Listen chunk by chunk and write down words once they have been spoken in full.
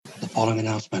following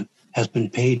announcement has been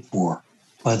paid for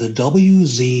by the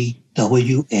WZWA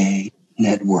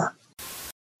Network.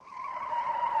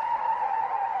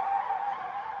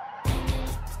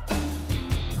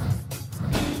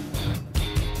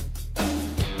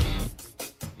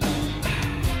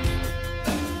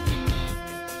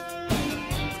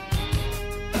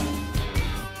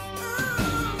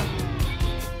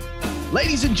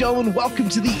 Ladies and gentlemen, welcome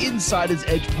to the Insider's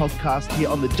Edge podcast here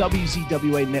on the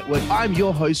WZWA Network. I'm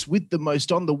your host with the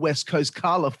most on the West Coast,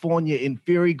 California in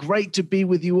Fury. Great to be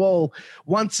with you all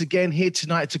once again here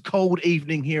tonight. It's a cold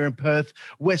evening here in Perth,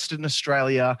 Western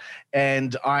Australia,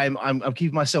 and I'm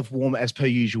keeping myself warm as per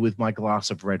usual with my glass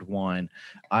of red wine.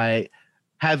 I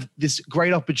have this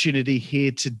great opportunity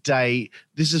here today.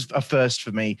 This is a first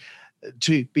for me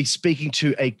to be speaking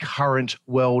to a current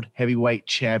world heavyweight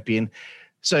champion.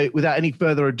 So without any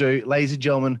further ado, ladies and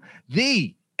gentlemen,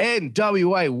 the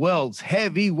NWA World's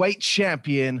Heavyweight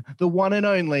Champion, the one and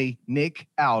only Nick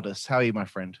Aldis. How are you, my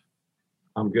friend?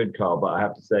 I'm good, Carl, but I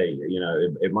have to say,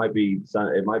 it might be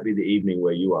the evening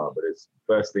where you are, but it's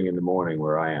first thing in the morning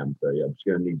where I am. So yeah, I'm just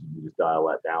going to need you to just dial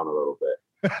that down a little bit.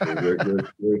 So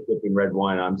you're sipping red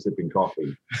wine, I'm sipping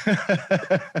coffee.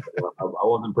 I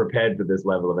wasn't prepared for this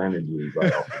level of energy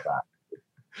right off the bat.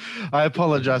 I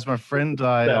apologize, my friend.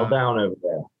 Settle down over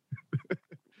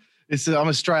there. I'm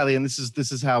Australian. This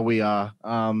is how we are.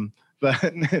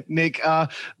 But Nick,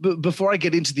 before I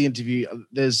get into the interview,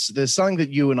 there's something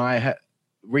that you and I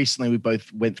recently we both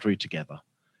went through together,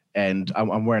 and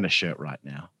I'm wearing a shirt right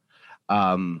now.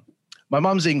 My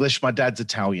mum's English, my dad's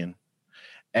Italian,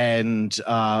 and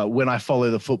when I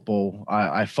follow the football,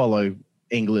 I follow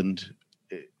England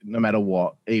no matter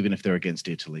what, even if they're against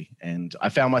Italy. And I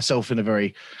found myself in a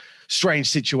very strange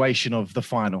situation of the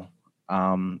final.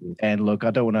 And look, I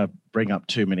don't want to bring up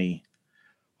too many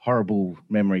horrible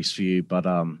memories for you, but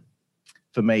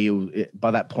for me, by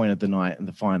that point of the night in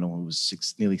the final, it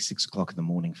was nearly 6 o'clock in the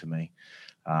morning for me.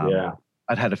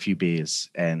 I'd had a few beers,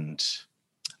 and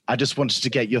I just wanted to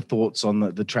get your thoughts on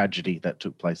the tragedy that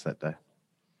took place that day.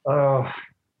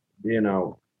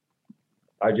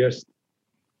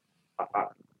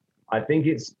 I think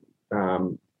it's,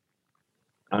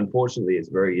 unfortunately, it's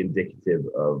very indicative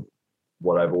of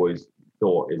what I've always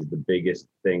thought is the biggest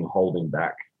thing holding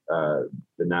back the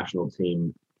national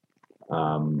team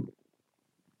when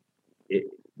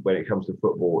it comes to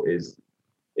football there's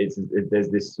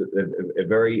this a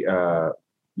very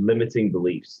limiting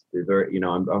beliefs. There's very,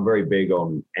 I'm very big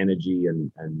on energy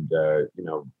and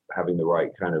having the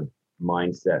right kind of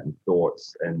mindset and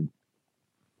thoughts, and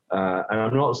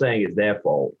I'm not saying it's their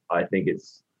fault. I think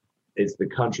it's the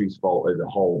country's fault as a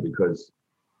whole, because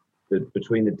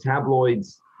between the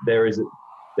tabloids, there is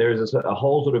a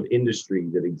whole sort of industry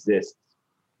that exists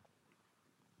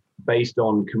based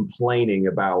on complaining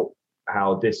about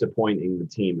how disappointing the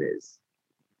team is.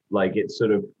 Like, it's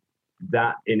sort of,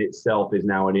 that in itself is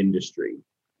now an industry.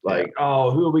 Like, oh,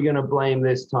 who are we going to blame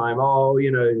this time? Oh,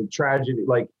 tragedy.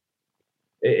 Like,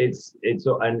 it's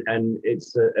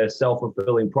a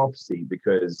self-fulfilling prophecy,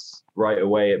 because right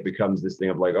away it becomes this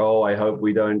thing of like, oh, I hope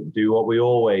we don't do what we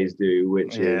always do,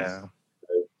 which is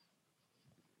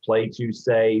play too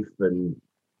safe and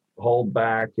hold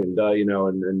back and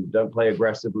and don't play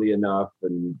aggressively enough,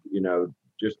 and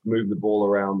just move the ball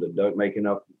around and don't make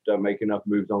enough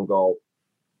moves on goal,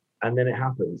 and then it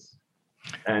happens,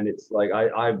 and it's like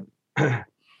I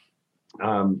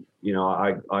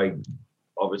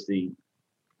obviously.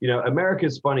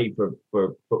 America's funny for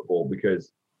football,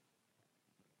 because,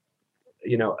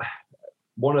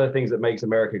 one of the things that makes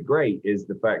America great is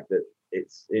the fact that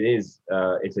it's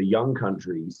a young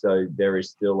country. So there's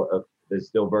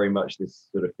still very much this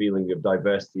sort of feeling of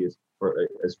diversity as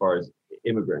far as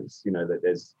immigrants, that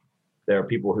there are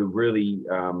people who really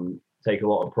take a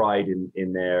lot of pride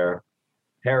in their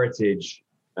heritage,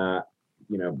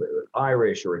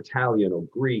 Irish or Italian or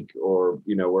Greek or,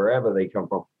 wherever they come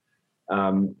from.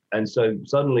 And so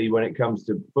suddenly, when it comes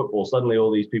to football, suddenly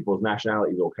all these people's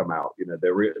nationalities all come out.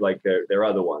 They're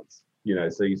other ones.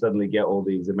 So you suddenly get all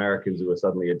these Americans who are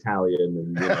suddenly Italian,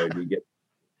 and you get,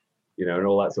 and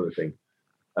all that sort of thing.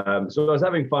 So I was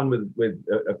having fun with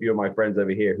a few of my friends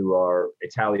over here who are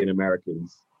Italian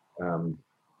Americans. Some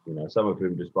of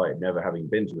whom, despite never having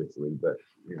been to Italy, but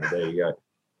there you go.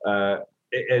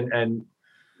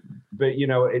 But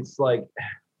it's like,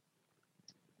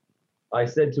 I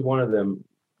said to one of them,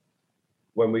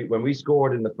 when we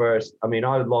scored in the first, I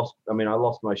lost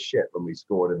my shit when we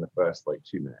scored in the first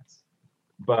 2 minutes.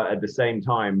 But at the same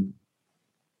time,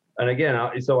 and again,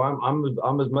 I'm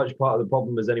as much part of the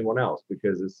problem as anyone else,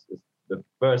 because it's the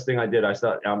first thing I did. I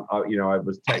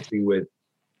was texting with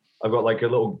I've got like a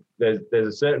little. There's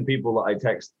a certain people that I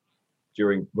text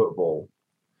during football,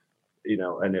 you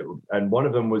know, and one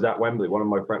of them was at Wembley. One of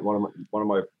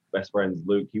my best friends,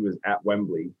 Luke, he was at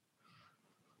Wembley.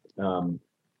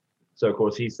 So of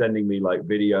course he's sending me like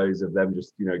videos of them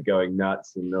just, you know, going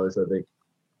nuts and all this other thing.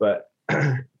 But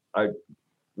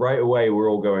right away we're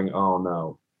all going, oh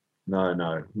no,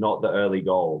 not the early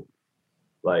goal.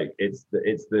 Like it's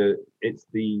the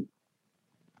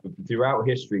throughout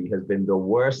history has been the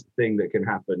worst thing that can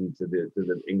happen to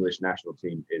the English national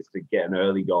team is to get an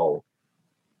early goal,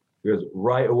 because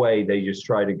right away they just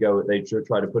try to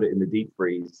put it in the deep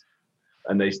freeze,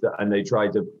 and they try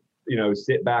to, you know,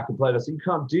 sit back and play. So you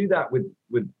can't do that with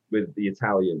the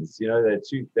Italians. You know,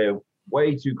 they're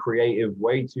way too creative,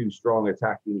 way too strong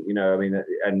attacking. You know, I mean,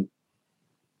 and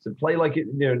to play like it.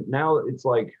 You know, now it's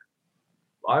like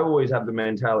I always have the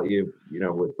mentality of, you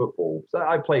know, with football. So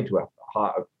I played to a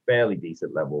fairly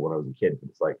decent level when I was a kid, but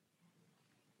it's like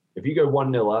if you go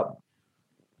 1-0 up,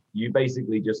 you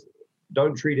basically just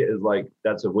don't treat it as like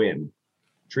that's a win.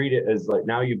 Treat it as like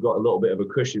now you've got a little bit of a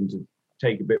cushion to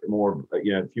take a bit more,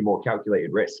 you know, a few more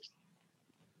calculated risks,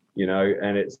 you know.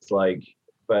 And it's like,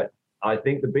 but I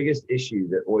think the biggest issue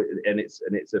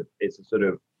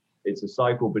it's a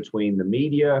cycle between the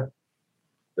media,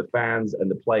 the fans,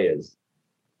 and the players,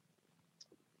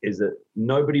 is that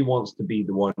nobody wants to be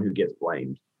the one who gets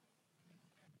blamed.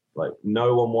 Like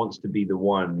no one wants to be the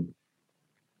one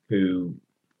who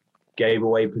gave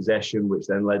away possession, which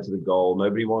then led to the goal.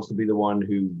 Nobody wants to be the one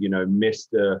who, you know,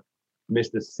 missed a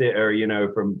sitter, you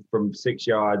know, from 6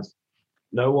 yards.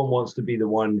 No one wants to be the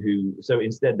one who. So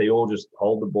instead, they all just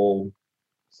hold the ball,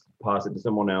 pass it to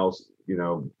someone else. You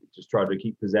know, just try to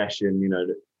keep possession. You know,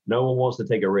 no one wants to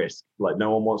take a risk. Like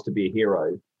no one wants to be a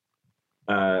hero,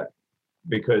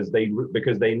 because they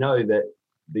know that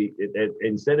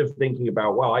instead of thinking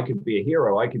about, wow, I could be a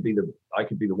hero, I could be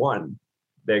the one.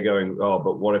 They're going, oh,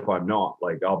 but what if I'm not?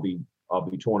 Like I'll be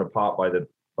torn apart by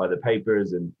the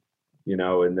papers, and you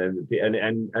know, and then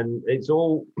and it's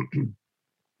all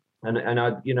and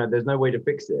I, you know, there's no way to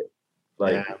fix it.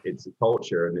 Like it's a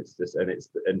culture, and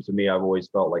and to me, I've always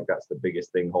felt like that's the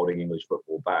biggest thing holding English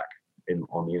football back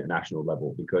on the international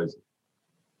level, because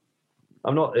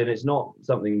it's not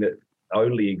something that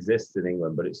only exists in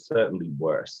England, but it's certainly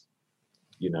worse.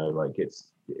 You know, like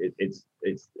it's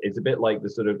a bit like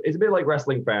it's a bit like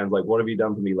wrestling fans. Like, what have you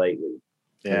done for me lately?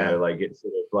 Yeah. You know, like it's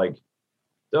sort of like,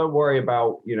 don't worry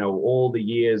about, you know, all the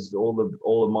years, all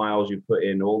the miles you've put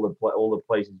in, all the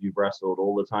places you've wrestled,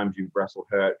 all the times you've wrestled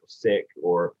hurt or sick,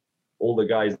 or all the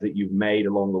guys that you've made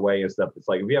along the way and stuff. It's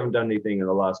like, if you haven't done anything in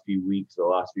the last few weeks or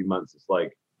the last few months, it's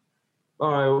like,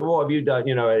 all right, well, what have you done?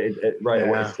 You know, right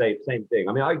away, same thing.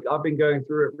 I mean, I've been going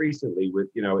through it recently with,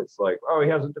 you know, it's like, oh, he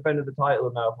hasn't defended the title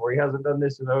enough, or he hasn't done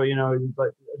this, and oh, you know, it's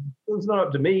like, it's not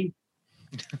up to me.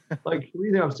 Like,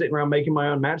 you think I'm sitting around making my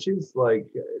own matches? Like,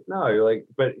 no, like,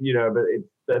 but you know, but it's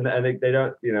and they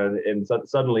don't, you know, and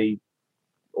suddenly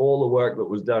all the work that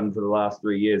was done for the last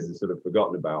 3 years is sort of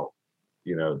forgotten about,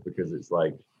 you know, because it's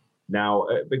like now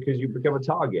because you become a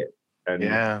target, and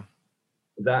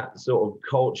that sort of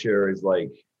culture is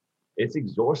like, it's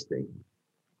exhausting.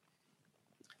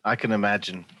 I can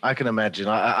imagine.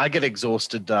 I get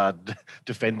exhausted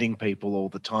defending people all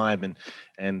the time,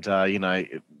 and you know,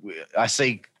 I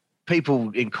see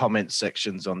people in comment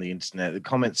sections on the internet. The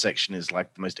comment section is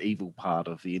like the most evil part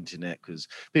of the internet, because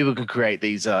people can create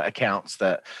these accounts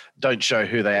that don't show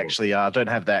who they actually are, don't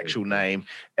have the actual name,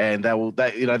 and there'll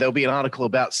be an article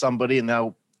about somebody, and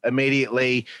they'll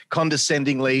immediately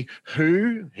condescendingly,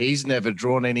 he's never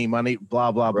drawn any money,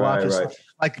 blah blah blah. Right.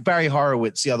 Like Barry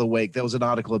Horowitz the other week, there was an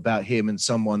article about him and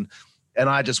someone, and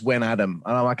I just went at him,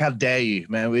 and I'm like, how dare you,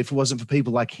 man? If it wasn't for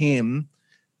people like him,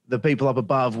 the people up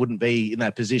above wouldn't be in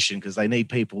that position, because they need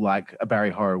people like a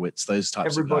Barry Horowitz, those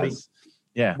types of guys.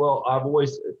 Yeah. Well,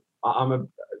 I'm a,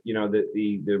 you know,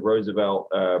 the Roosevelt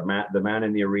the man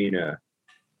in the arena.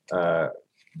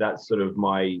 That's sort of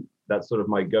my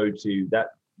go-to.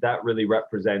 That really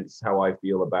represents how I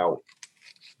feel about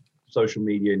social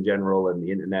media in general and the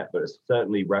internet, but it's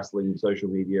certainly wrestling, social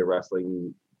media,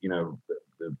 wrestling, you know,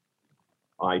 the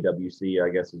IWC, I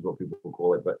guess is what people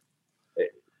call it, but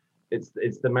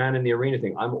it's the man in the arena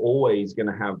thing. I'm always going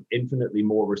to have infinitely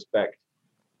more respect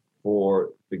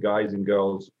for the guys and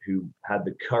girls who had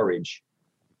the courage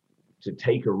to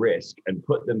take a risk and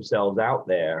put themselves out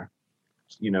there,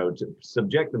 you know, to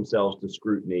subject themselves to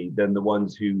scrutiny, than the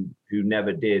ones who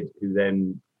never did, who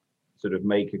then sort of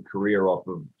make a career off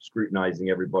of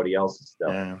scrutinizing everybody else's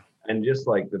stuff. Yeah. And just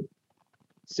like the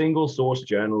single source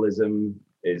journalism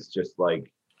is just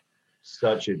like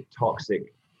such a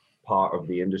toxic part of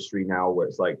the industry now, where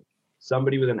it's like,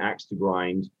 somebody with an axe to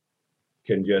grind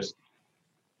can just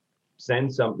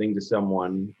send something to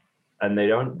someone and they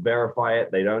don't verify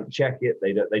it, they don't check it,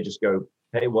 they just go,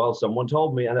 hey, well, someone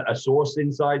told me, and a source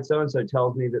inside so and so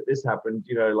tells me that this happened,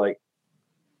 like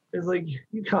it's like,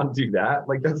 you can't do that.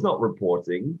 Like, that's not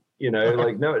reporting,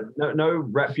 like no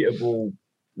reputable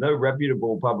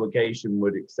publication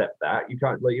would accept that. You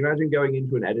can't, like, imagine going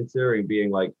into an editor and being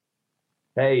like,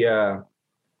 hey,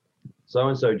 so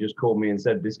and so just called me and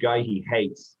said this guy he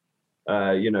hates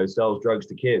sells drugs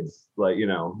to kids. Like,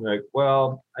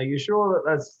 well, are you sure that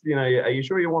that's, are you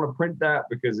sure you want to print that?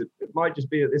 Because it might just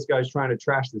be that this guy's trying to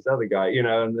trash this other guy,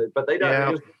 but they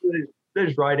don't, Yeah. they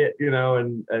just write it,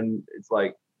 and it's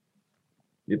like,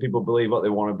 people believe what they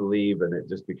want to believe, and it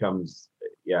just becomes,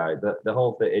 the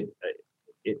whole thing,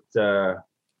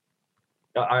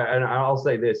 I'll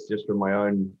say this just from my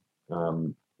own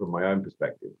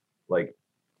perspective, like,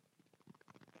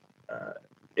 I'm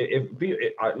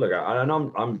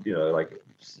like,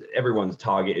 everyone's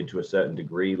targeted to a certain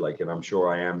degree, like, and I'm sure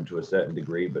I am to a certain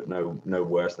degree, but no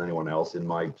worse than anyone else in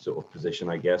my sort of position,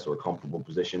 I guess, or a comparable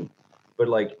position. But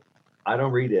like, I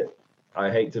don't read it. I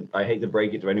hate to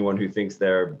break it to anyone who thinks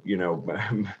they're,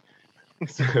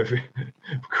 sort of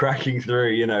cracking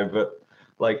through, but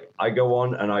like, I go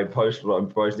on and I post what I'm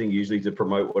posting, usually to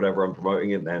promote whatever I'm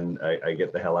promoting, and then I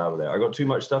get the hell out of there. I got too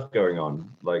much stuff going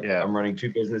on. Like, I'm running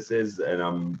 2 businesses and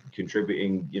I'm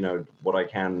contributing, what I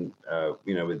can,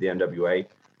 with the NWA,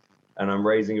 and I'm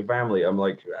raising a family. I'm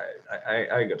like, I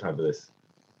ain't got time for this.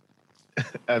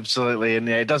 Absolutely. And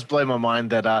it does blow my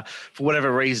mind that for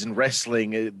whatever reason,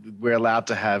 wrestling, we're allowed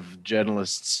to have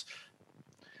journalists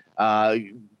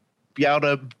be able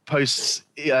to post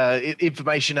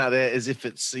information out there as if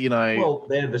it's, Well,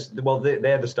 they're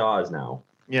the stars now.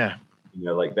 Yeah.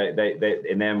 Like they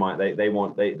in their mind,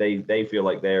 they feel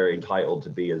like they're entitled to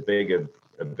be as big a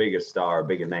bigger star, a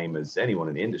bigger name as anyone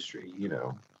in the industry,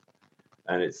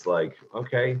 and it's like,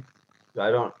 okay,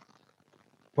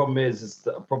 problem is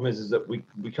that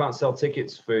we can't sell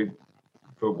tickets for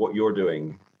what you're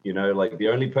doing, like the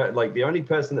only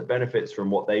person that benefits from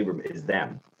what they is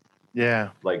them. Yeah.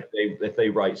 Like, if they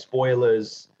write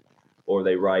spoilers, or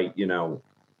they write,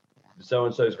 so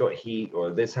and so's got heat,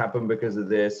 or this happened because of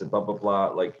this, and blah blah blah.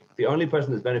 Like, the only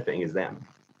person that's benefiting is them.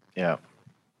 Yeah.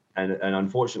 And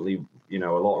unfortunately, a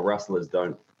lot of wrestlers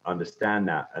don't understand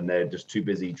that, and they're just too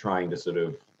busy trying to sort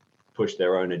of push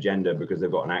their own agenda because they've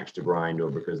got an axe to grind, or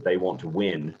because they want to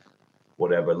win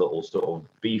whatever little sort of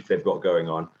beef they've got going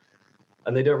on.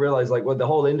 And they don't realize, like, well, the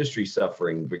whole industry's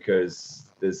suffering because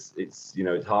it's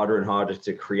harder and harder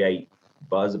to create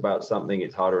buzz about something.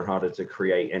 It's harder and harder to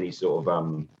create any sort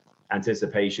of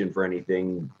anticipation for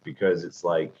anything, because it's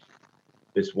like,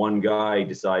 this one guy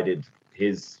decided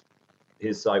his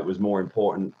site was more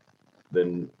important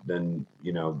than the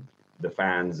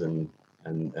fans and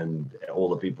all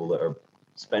the people that are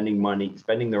spending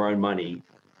their own money,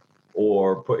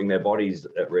 or putting their bodies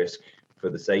at risk for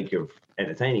the sake of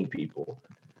entertaining people.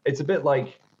 It's a bit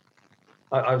like,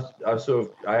 I'll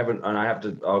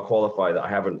qualify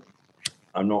that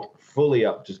I'm not fully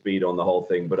up to speed on the whole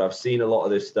thing, but I've seen a lot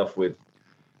of this stuff with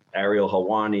Ariel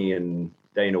Helwani and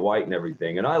Dana White and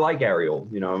everything. And I like Ariel,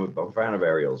 I'm a fan of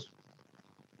Ariel's,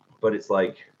 but it's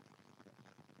like,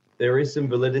 there is some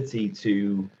validity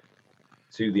to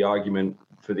the argument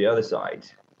for the other side,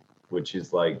 which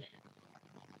is like,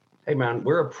 hey man,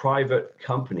 we're a private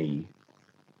company,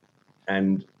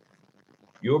 and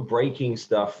you're breaking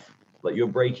stuff, like, you're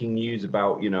breaking news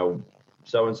about,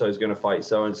 so-and-so is going to fight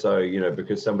so-and-so,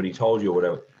 because somebody told you or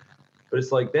whatever. But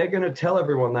it's like, they're going to tell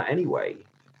everyone that anyway.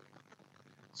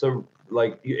 So,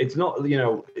 like, it's not,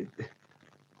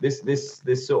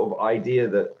 this sort of idea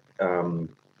that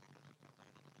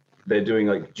they're doing,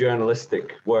 like,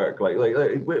 journalistic work. Like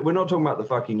we're not talking about the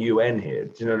fucking UN here.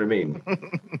 Do you know what I mean?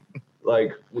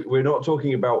 Like, we're not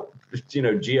talking about,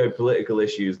 geopolitical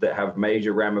issues that have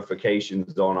major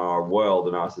ramifications on our world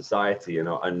and our society, and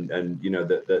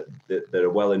that a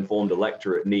well-informed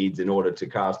electorate needs in order to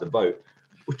cast a vote.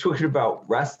 We're talking about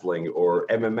wrestling or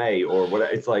MMA or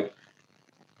whatever. It's like,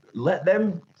 let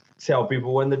them tell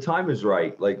people when the time is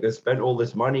right. Like, they spent all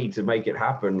this money to make it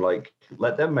happen. Like,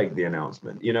 let them make the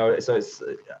announcement. So it's,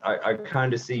 I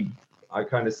kind of see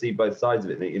both sides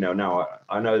of it. Now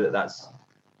I know that's,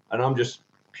 and I'm just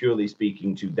purely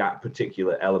speaking to that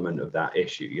particular element of that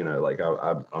issue. Like,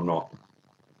 I'm not,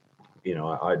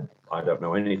 I don't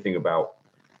know anything about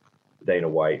Dana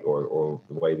White or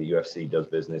the way the UFC does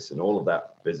business and all of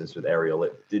that business with Ariel.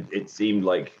 It seemed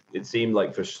like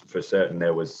for certain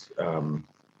there was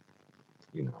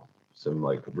some,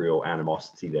 like, real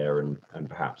animosity there, and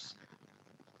perhaps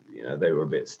you know, they were a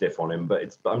bit stiff on him.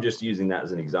 But I'm just using that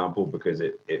as an example because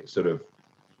it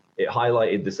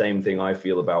highlighted the same thing I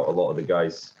feel about a lot of the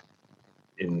guys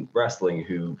in wrestling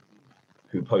who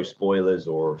post spoilers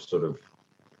or sort of,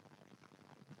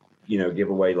 you know, give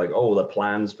away like, oh, the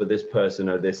plans for this person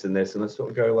are this and this, and I sort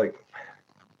of go like,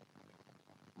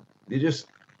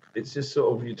 it's just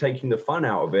sort of, you're taking the fun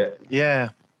out of it. Yeah.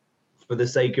 For the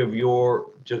sake of and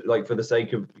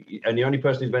the only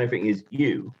person who's benefiting is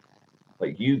you.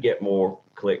 Like, you get more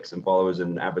clicks and followers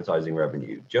and advertising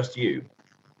revenue, just you.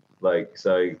 Like,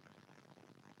 so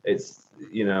it's,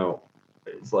 you know,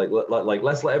 it's like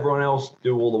let's let everyone else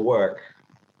do all the work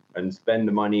and spend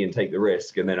the money and take the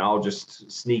risk, and then I'll just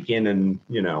sneak in and,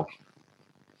 you know,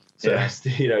 so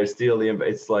you know, steal the.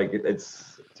 It's like,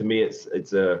 it's, to me,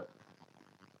 it's a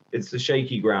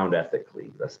shaky ground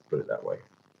ethically. Let's put it that way.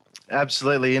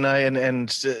 Absolutely, you know, and in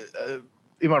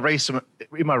my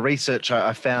research,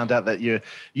 I found out that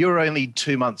you're only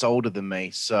 2 months older than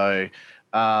me, so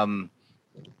I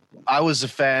was a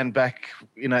fan back,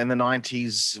 you know, in the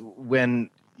 90s when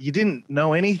you didn't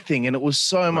know anything, and it was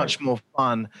so much more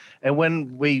fun. And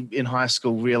when we in high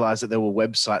school realized that there were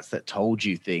websites that told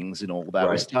you things and all that,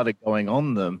 we started going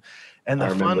on them, and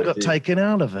the fun got taken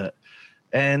out of it.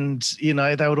 And, you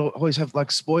know, they would always have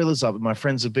like spoilers up, and my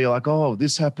friends would be like, oh,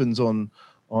 this happens on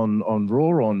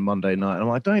Raw on Monday night. And I'm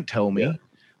like, don't tell me.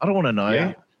 I don't want to know.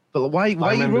 Yeah. But why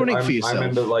are you ruining for yourself? I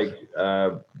remember like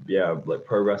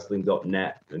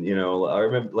prowrestling.net, and, you know, I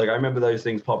remember those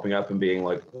things popping up and being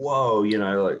like, whoa, you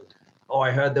know, like, oh,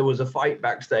 I heard there was a fight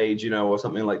backstage, you know, or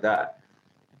something like that.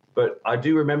 But I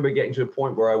do remember getting to a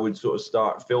point where I would sort of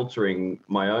start filtering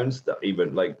my own stuff.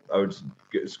 Even like, I would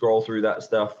scroll through that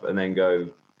stuff and then go,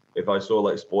 if I saw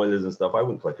like spoilers and stuff, I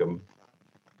wouldn't click them.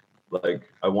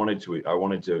 Like, I wanted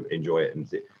to enjoy it and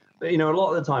see. But, you know, a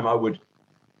lot of the time I would,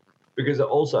 because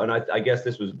also, and I guess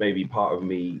this was maybe part of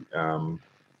me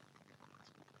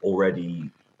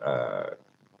already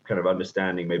kind of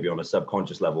understanding, maybe on a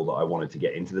subconscious level, that I wanted to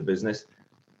get into the business.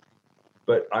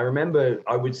 But I remember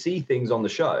I would see things on the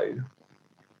show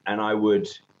and I would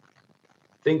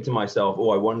think to myself, oh,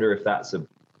 I wonder if that's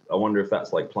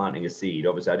like planting a seed.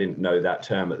 Obviously I didn't know that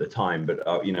term at the time,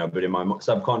 but you know, but in my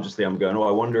subconsciously I'm going, oh,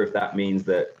 I wonder if that means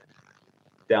that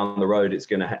down the road it's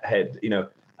going to head, you know.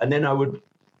 And then I would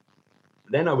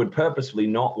purposefully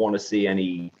not want to see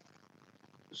any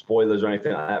spoilers or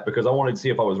anything like that, because I wanted to see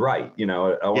if I was right. You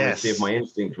know, I wanted to see if my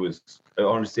instinct was, I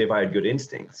wanted to see if I had good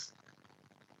instincts,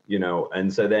 you know.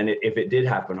 And so then if it did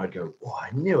happen, I'd go, oh, I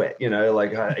knew it, you know,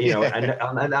 like, you know,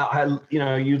 and I, you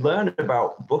know, you learn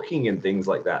about booking and things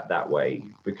like that way,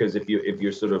 because if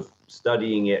you're sort of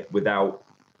studying it without,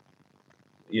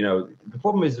 you know, the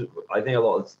problem is, I think a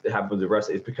lot of it happens with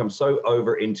wrestling, it's become so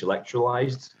over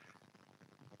intellectualized.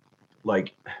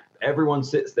 Like, everyone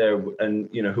sits there and,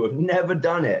 you know, who have never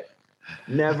done it,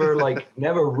 never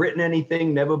never written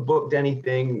anything, never booked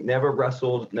anything, never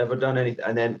wrestled, never done anything.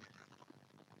 And then,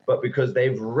 but because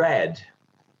they've read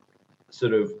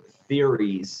sort of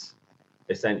theories,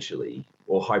 essentially,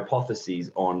 or hypotheses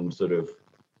on sort of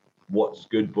what's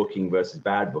good booking versus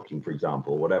bad booking, for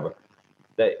example, whatever,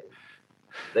 they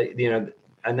you know,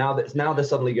 and now they're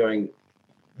suddenly going,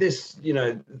 this, you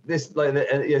know, this, like,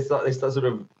 it's like they start sort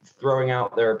of throwing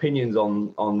out their opinions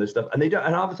on this stuff, and they don't.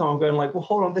 And half the time I'm going like, well,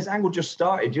 hold on, this angle just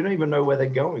started. You don't even know where they're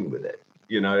going with it.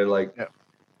 You know, like,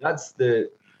 that's the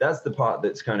part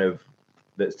that's kind of,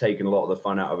 that's taken a lot of the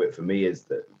fun out of it for me, is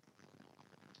that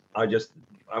I was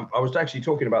actually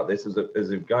talking about this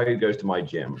as a guy who goes to my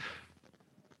gym,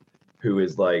 who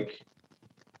is like,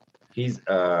 he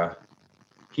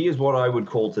is what I would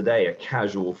call today a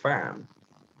casual fan.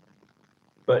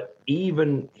 But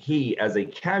even he, as a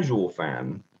casual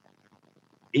fan,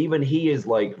 even he is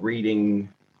like reading,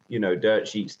 you know, dirt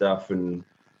sheet stuff and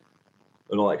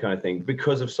all that kind of thing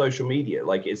because of social media.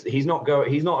 Like, he's not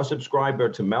a subscriber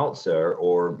to Meltzer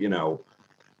or, you know,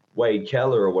 Wade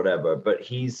Keller or whatever, but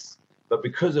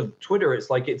because of Twitter, it's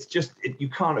like, you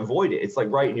can't avoid it. It's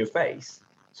like right in your face.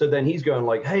 So then he's going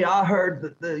like, hey, I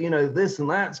heard that you know, this and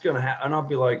that's going to happen. And I'll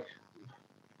be like,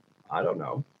 I don't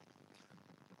know.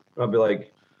 I'll be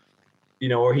like, you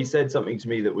know, or he said something to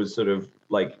me that was sort of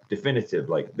like definitive,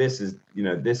 like, this is, you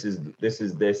know, this is this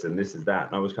and this is that.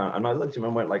 And I was and I looked at him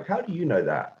and went like, how do you know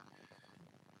that?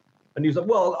 And he was like,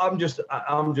 well, I'm just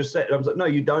saying. I was like, no,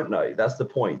 you don't know. That's the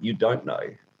point. You don't know.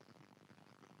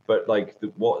 But like,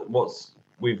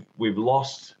 we've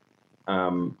lost,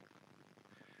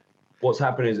 what's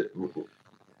happened is,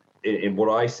 in what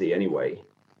I see anyway,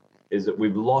 is that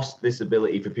we've lost this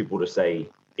ability for people to say,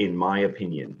 in my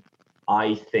opinion,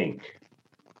 I think.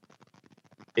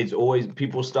 it's always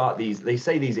people start they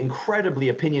say these incredibly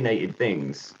opinionated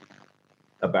things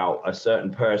about a certain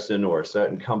person or a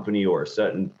certain company or a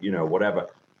certain, whatever.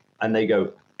 And they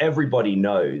go, everybody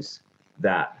knows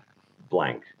that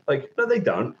blank. Like, no, they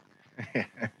don't.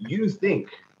 You think.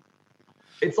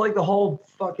 It's like the whole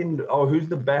fucking, who's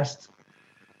the best?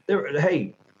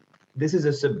 Hey, this is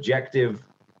a subjective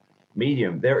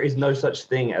medium. There is no such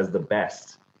thing as the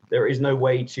best. There is no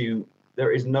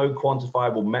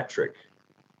quantifiable metric.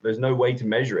 There's no way to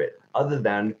measure it other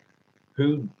than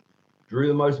who drew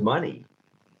the most money.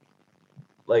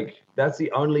 Like, that's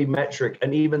the only metric.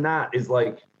 And even that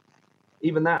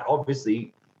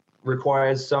obviously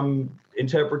requires some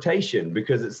interpretation,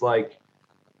 because it's like,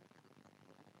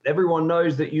 everyone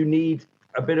knows that you need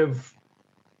a bit of,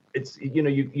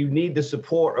 you need the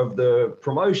support of the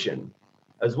promotion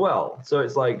as well. So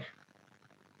it's like,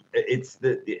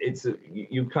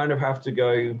 you kind of have to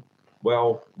go,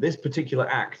 well, this particular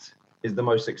act is the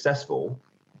most successful,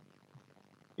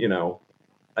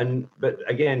 but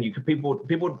again,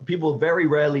 people very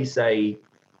rarely say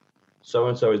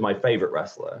so-and-so is my favorite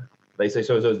wrestler. They say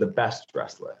so-and-so is the best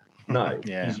wrestler. No,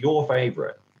 Yeah. He's your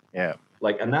favorite. Yeah.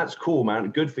 Like, and that's cool, man.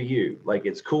 Good for you. Like,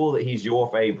 it's cool that he's your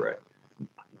favorite.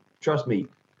 Trust me.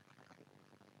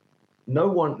 No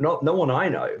one I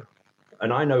know,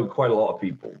 and I know quite a lot of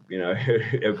people,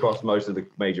 across most of the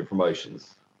major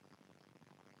promotions.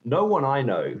 No one I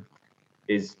know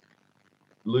is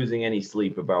losing any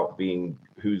sleep about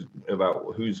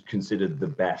who's considered the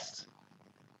best.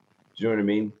 Do you know what I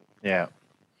mean? Yeah.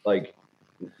 Like,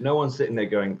 no one's sitting there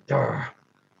going, "Duh,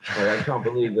 like, I can't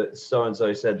believe that so and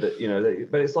so said that."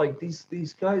 But it's like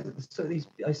these guys.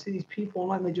 I see these people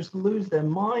online, they just lose their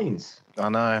minds. I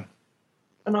know.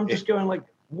 And I'm just going like,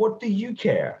 what do you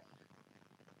care?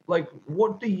 Like,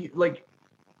 what do you like?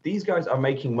 These guys are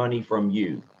making money from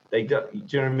you. They don't.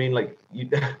 Do you know what I mean? Like,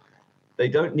 they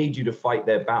don't need you to fight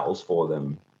their battles for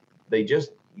them. They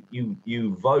just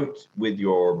you vote with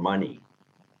your money,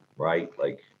 right?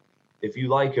 Like, if you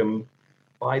like them,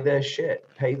 buy their shit.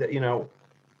 Pay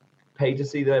pay to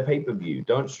see their pay-per-view.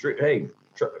 Don't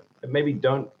maybe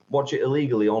don't watch it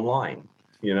illegally online.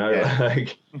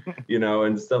 Like,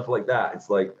 and stuff like that. It's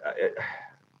like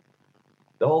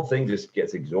the whole thing just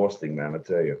gets exhausting, man. I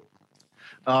tell you.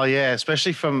 Oh yeah,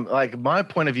 especially from like my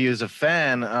point of view as a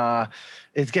fan,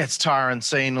 it gets tiring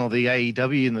seeing all the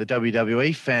AEW and the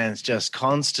WWE fans just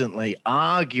constantly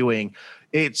arguing.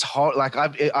 It's hot. Like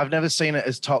I've never seen it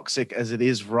as toxic as it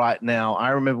is right now. I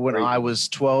remember when I was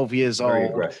 12 years Very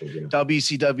old, aggressive, yeah.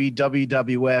 WCW,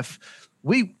 WWF,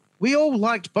 we all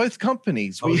liked both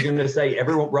companies. I was going to say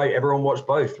everyone watched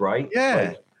both, right?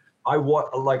 Yeah.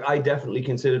 I definitely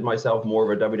considered myself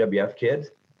more of a WWF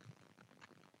kid,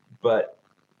 but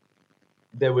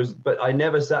I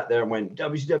never sat there and went,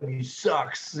 WCW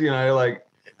sucks, like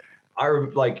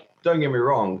don't get me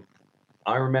wrong,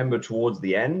 I remember towards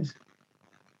the end,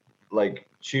 like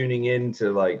tuning in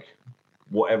to like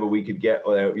whatever we could get,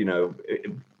 or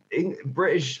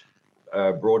British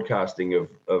broadcasting of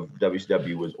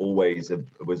WCW was always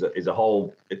is a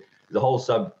whole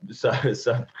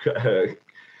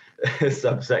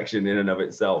subsection in and of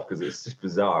itself, because it's just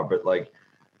bizarre. But like,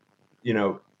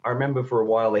 I remember for a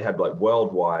while they had like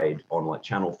Worldwide on like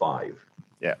Channel 5.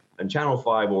 Yeah. And Channel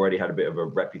 5 already had a bit of a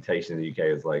reputation in the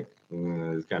UK as like,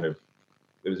 it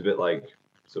was a bit like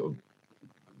sort of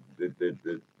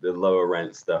the lower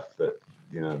rent stuff that,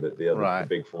 the other Right. the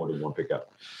big 41 pick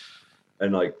up.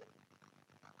 And like,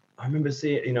 I remember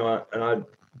seeing, and I,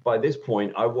 by this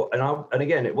point, and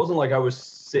again, it wasn't like I was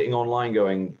sitting online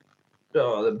going,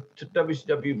 "Oh, the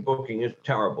WCW booking is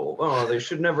terrible. Oh, they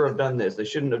should never have done this. They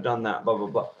shouldn't have done that, blah, blah,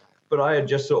 blah." But I had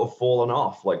just sort of fallen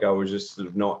off. Like, I was just sort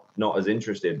of not as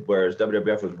interested, whereas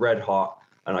WWF was red hot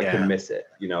and I couldn't miss it.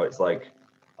 It's like,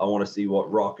 I want to see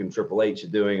what Rock and Triple H are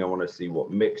doing. I want to see what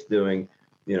Mick's doing.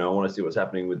 I want to see what's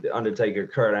happening with The Undertaker,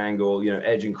 Kurt Angle,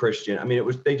 Edge and Christian. I mean,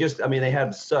 they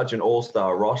had such an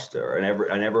all-star roster, and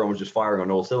everyone was just firing on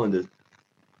all cylinders,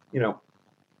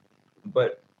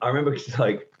 But I remember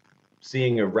like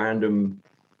seeing a random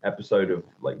episode of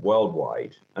like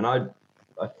Worldwide, and I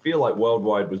feel like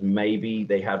Worldwide was maybe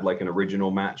they had like an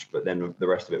original match, but then the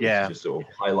rest of it was just sort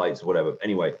of highlights or whatever.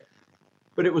 Anyway,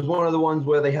 but it was one of the ones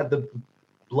where they had the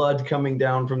blood coming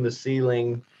down from the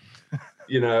ceiling.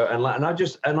 And I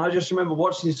just remember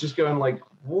watching this, just going like,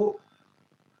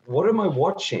 what am I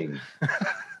watching?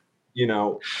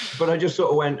 But I just sort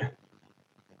of went,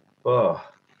 oh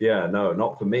yeah, no,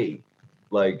 not for me.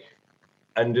 Like,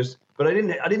 but I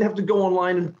didn't have to go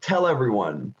online and tell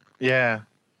everyone. Yeah.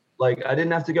 Like, I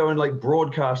didn't have to go and like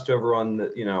broadcast to everyone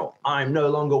that, you know, I'm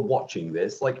no longer watching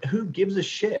this. Like, who gives a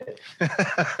shit?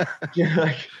 Yeah,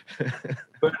 like,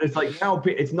 but it's like now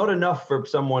it's not enough for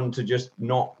someone to just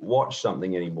not watch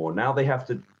something anymore. Now they have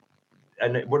to,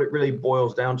 and what it really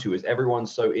boils down to is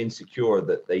everyone's so insecure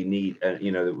that they need,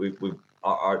 you know, that we've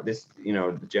this, you know,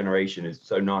 the generation is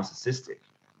so narcissistic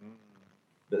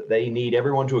that they need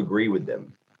everyone to agree with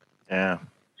them. Yeah.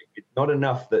 It's not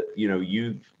enough that, you know,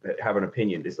 you have an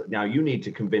opinion. It's like, now you need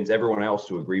to convince everyone else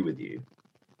to agree with you.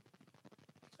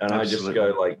 And Absolutely. I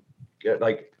just go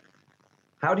like,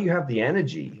 how do you have the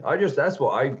energy? That's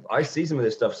what I see some of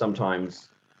this stuff sometimes,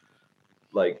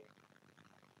 like,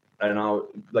 and I'll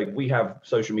like, we have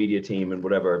social media team and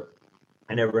whatever,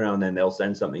 and every now and then they'll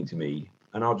send something to me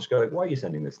and I'll just go like, why are you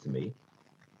sending this to me?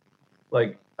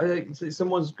 Like, I think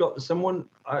someone's got someone,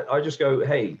 I just go,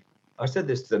 hey, I said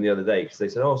this to them the other day because they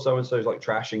said, oh, so-and-so's like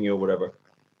trashing you or whatever.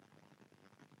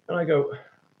 And I go,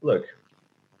 look,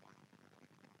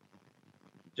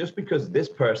 just because this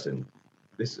person,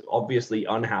 this obviously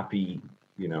unhappy,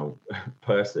 you know,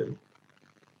 person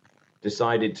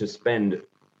decided to spend,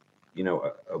 you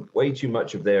know, way too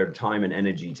much of their time and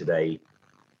energy today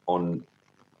on,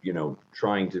 you know,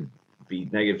 trying to be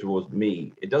negative towards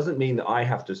me, it doesn't mean that I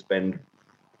have to spend,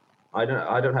 I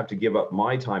don't have to give up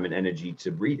my time and energy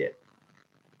to read it.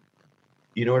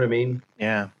 You know what I mean?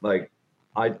 Yeah. Like,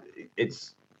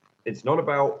 it's not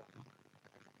about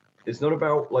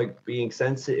like being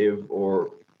sensitive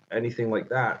or anything like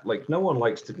that. Like, no one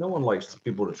likes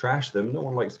people to trash them. No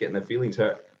one likes getting their feelings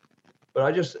hurt. But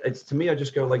I just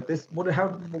go like this.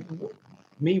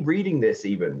 Me reading this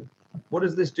even, what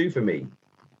does this do for me?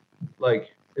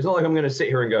 Like, it's not like I'm going to sit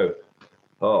here and go,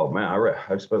 oh man,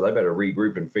 I suppose I better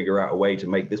regroup and figure out a way to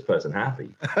make this person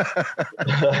happy.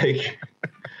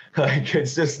 like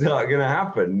it's just not going to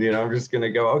happen. You know, I'm just going to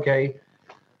go, okay,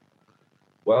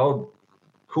 well,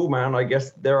 cool, man. I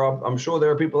guess I'm sure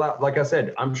there are people out, like I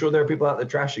said, I'm sure there are people out there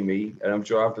trashing me, and I'm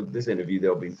sure after this interview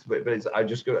there'll be, but I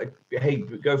just go, hey,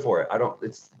 go for it.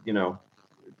 It's, you know,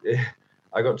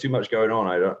 I got too much going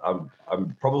on.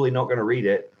 I'm probably not going to read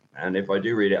it. And if I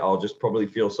do read it, I'll just probably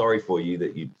feel sorry for you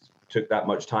that you took that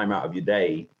much time out of your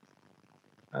day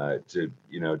to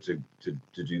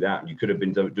do that. You could have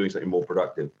been doing something more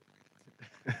productive.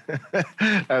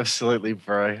 Absolutely,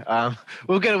 bro.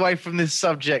 We'll get away from this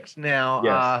subject now.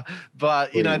 Yes,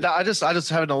 but you know, please. I just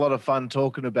having a lot of fun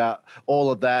talking about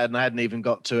all of that, and I hadn't even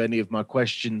got to any of my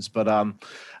questions. But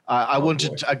I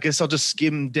wanted to, I guess I'll just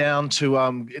skim down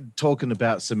to talking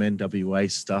about some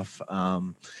NWA stuff.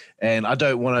 And I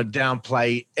don't want to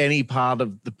downplay any part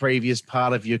of the previous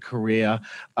part of your career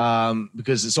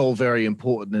because it's all very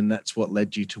important, and that's what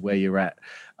led you to where you're at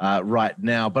right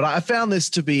now. But I found this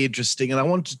to be interesting, and I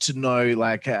wanted to know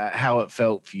like how it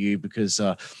felt for you because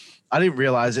I didn't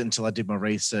realize it until I did my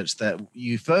research that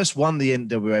you first won the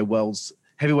NWA World's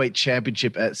Heavyweight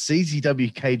Championship at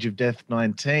CZW Cage of Death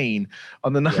 19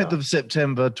 on the 9th of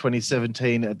September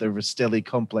 2017 at the Rastelli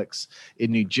Complex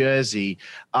in New Jersey.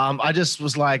 I just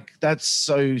was like, that's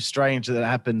so strange that it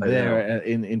happened there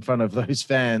in front of those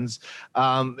fans.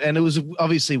 And it was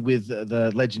obviously with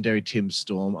the legendary Tim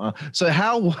Storm. So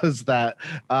how was that?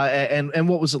 And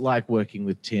what was it like working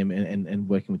with Tim and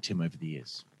working with Tim over the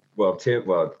years? Well,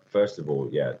 first of all,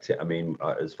 yeah. I mean,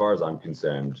 as far as I'm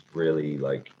concerned, really,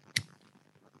 like,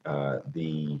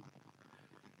 the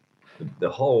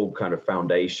whole kind of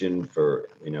foundation for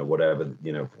whatever the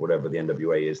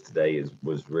NWA is today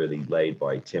was really laid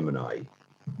by Tim and I,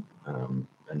 and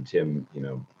Tim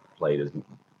played as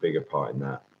big a part in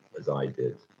that as I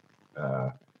did.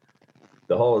 The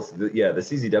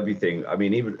CZW thing. I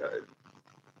mean, even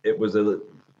it was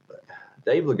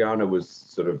Dave Lagana was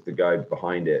sort of the guy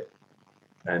behind it,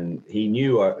 and he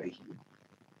knew.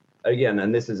 Again, I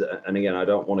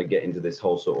don't want to get into this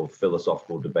whole sort of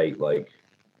philosophical debate. Like,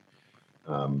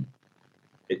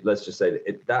 let's just say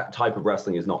that type of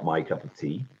wrestling is not my cup of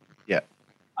tea. Yeah,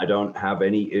 I don't have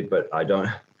any, but I don't.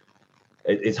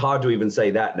 It's hard to even say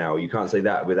that now. You can't say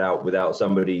that without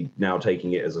somebody now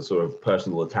taking it as a sort of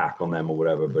personal attack on them or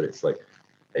whatever. But it's like,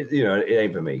 it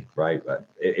ain't for me, right? But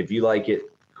if you like it,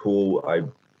 cool. I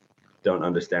don't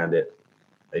understand it.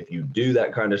 If you do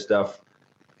that kind of stuff,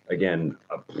 again,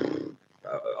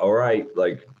 all right,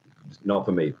 like, not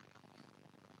for me.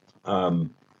 But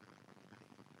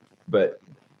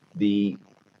we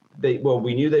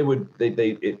knew they would.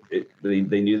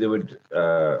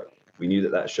 We knew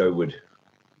that show would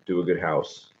do a good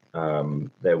house.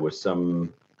 There was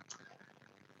some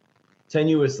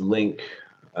tenuous link.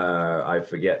 I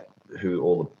forget who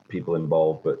all the people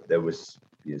involved, but there was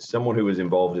someone who was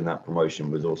involved in that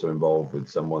promotion was also involved with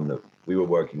someone that we were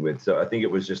working with. So I think it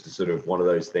was just a sort of one of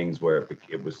those things where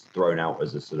it was thrown out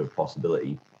as a sort of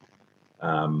possibility.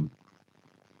 And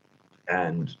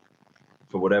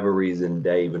for whatever reason,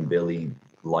 Dave and Billy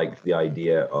liked the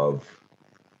idea of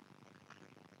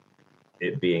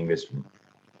it being this,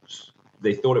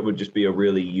 they thought it would just be a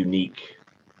really unique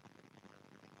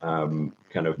kind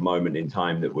of moment in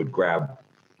time that would grab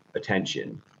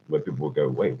attention, where people would go,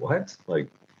 wait, what? Like,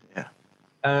 yeah.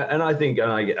 And I think,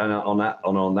 on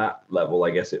that level,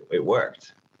 I guess it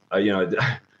worked. You know,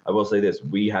 I will say this: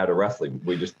 we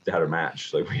just had a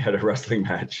match. Like, we had a wrestling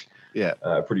match. Yeah.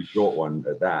 A pretty short one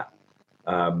at that.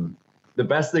 The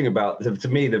best thing about, to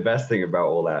me, the best thing about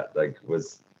all that, like,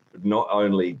 was not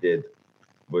only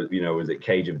was it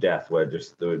Cage of Death, where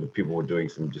just the people were doing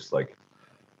some just like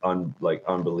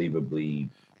unbelievably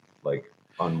like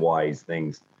unwise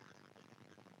things,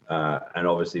 and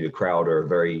obviously the crowd are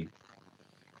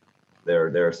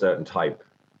they're a certain type.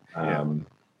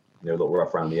 They're a little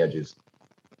rough around the edges.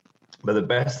 But the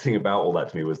best thing about all that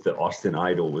to me was that Austin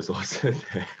Idol was also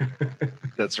there.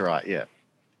 That's right, yeah.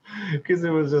 Because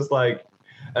it was just like,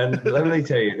 and let me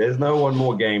tell you, there's no one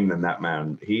more game than that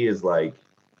man. He is like,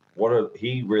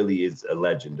 he really is a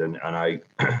legend. And I,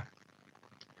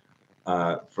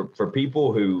 for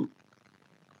people who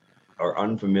are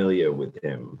unfamiliar with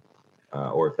him,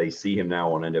 or if they see him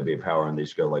now on NWA Power and they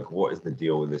just go like, what is the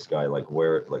deal with this guy? Like,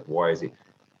 why is he?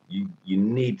 You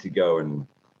need to go and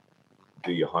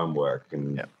do your homework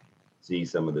and see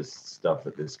some of this stuff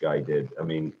that this guy did. I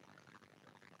mean,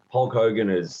 Hulk Hogan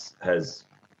has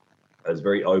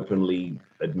very openly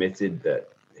admitted that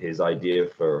his idea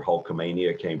for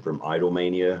Hulkamania came from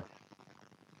Idolmania.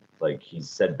 Like, he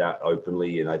said that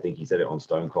openly, and I think he said it on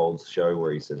Stone Cold's show,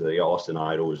 where he said that Austin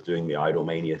Idol was doing the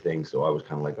Idolmania thing. So I was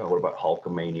kind of like, oh, what about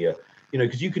Hulkamania? You know,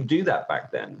 because you could do that back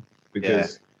then.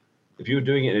 Because if you were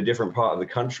doing it in a different part of the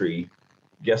country,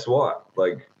 guess what?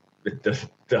 Like, it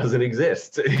doesn't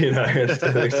exist. You know,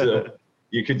 so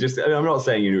you could just, I'm not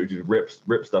saying you just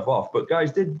rip stuff off, but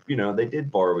guys did, you know, they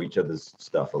did borrow each other's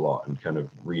stuff a lot and kind of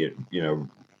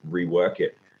rework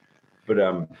it.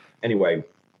 But anyway,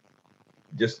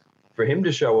 just for him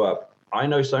to show up, I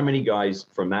know so many guys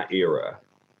from that era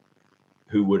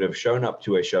who would have shown up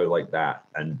to a show like that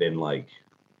and been like,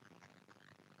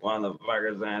 one of the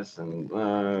fuckers ass, and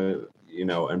you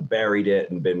know, and buried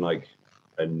it and been like,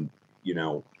 and you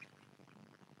know,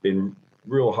 been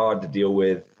real hard to deal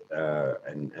with,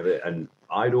 and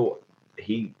Idol,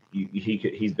 he's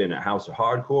been at House of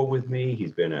Hardcore with me. He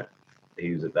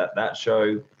was at that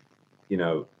show, you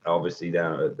know, obviously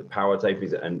down at the Power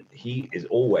Tapings, and he is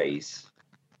always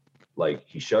like,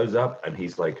 he shows up and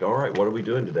he's like, all right, what are we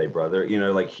doing today, brother? You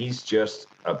know, like, he's just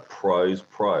a pro's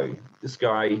pro. This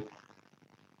guy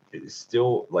is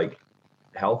still like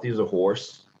healthy as a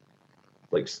horse,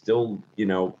 like, still, you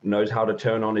know, knows how to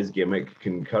turn on his gimmick,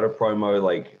 can cut a promo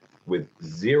like with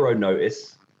zero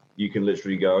notice. You can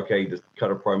literally go, okay, just cut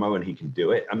a promo, and he can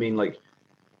do it. I mean, like,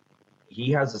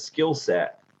 he has a skill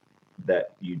set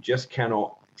that you just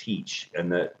cannot teach,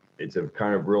 and that it's a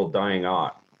kind of real dying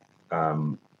art,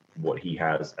 what he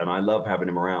has. And I love having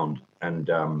him around. And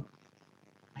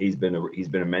he's been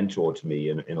a mentor to me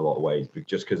in a lot of ways,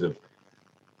 just because of,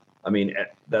 I mean,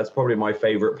 that's probably my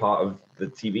favorite part of the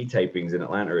TV tapings in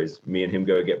Atlanta, is me and him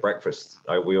go get breakfast.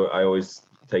 I always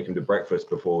take him to breakfast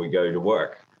before we go to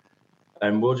work.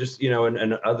 And we'll just, you know,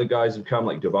 and other guys have come,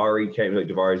 like Davari came, like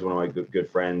Davari's one of my good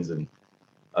friends, and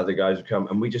other guys have come,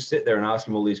 and we just sit there and ask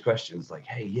him all these questions, like,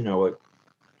 hey, you know,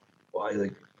 why,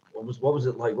 like, what was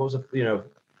it like? What was it, you know,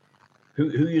 who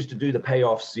used to do the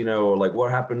payoffs, you know, or like, what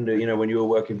happened to, you know, when you were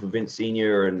working for Vince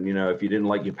Sr., and, you know, if you didn't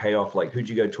like your payoff, like, who'd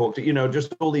you go talk to, you know,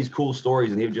 just all these cool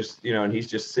stories. And he would just, you know, and he's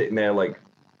just sitting there like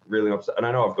really upset. And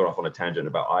I know I've gone off on a tangent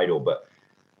about Idol, but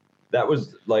that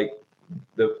was like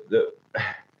the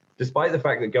despite the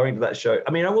fact that going to that show,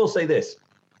 I mean, I will say this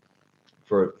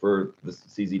for the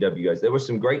CZW guys, there was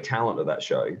some great talent at that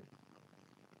show,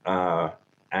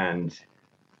 and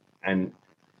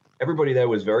everybody there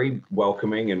was very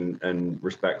welcoming and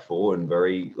respectful, and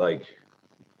very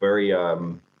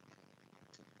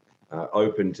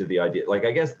open to the idea. Like,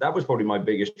 I guess that was probably my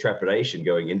biggest trepidation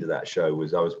going into that show,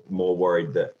 was I was more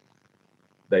worried that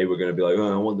they were going to be like,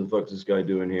 oh, what the fuck is this guy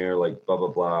doing here? Like, blah, blah,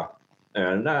 blah.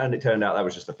 And it turned out that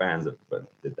was just the fans that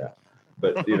did that.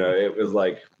 But, you know, it was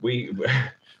like,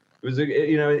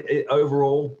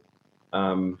 overall, it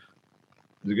was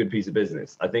a good piece of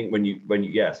business. I think when you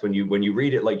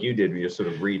read it like you did, when you sort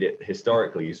of read it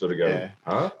historically, you sort of go,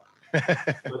 huh?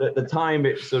 But at the time,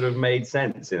 it sort of made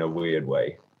sense in a weird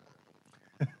way.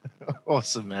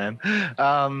 Awesome, man.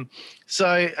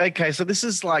 So this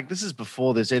is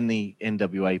before there's any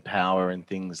NWA power and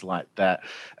things like that.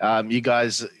 You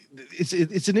guys,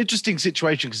 it's an interesting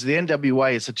situation because the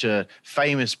NWA is such a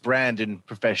famous brand in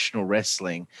professional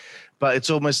wrestling, but it's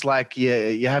almost like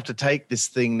you have to take this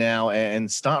thing now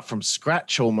and start from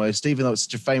scratch almost. Even though it's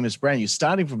such a famous brand, you're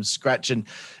starting from scratch, and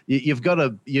you've got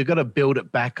to build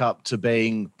it back up to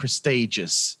being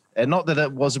prestigious. And not that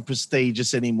it wasn't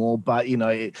prestigious anymore, but it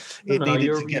needed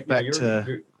to get back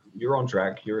to. You're on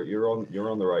track. You're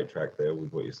on the right track there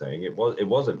with what you're saying. It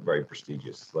wasn't very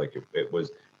prestigious. Like it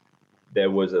was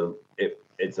a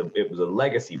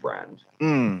legacy brand.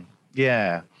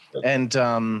 Yeah,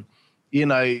 and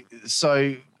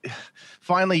so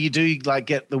finally you do like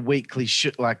get the weekly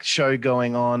show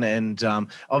going on, and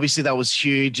obviously that was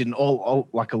huge, and all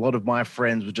like a lot of my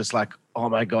friends were just like, oh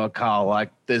my God, Carl,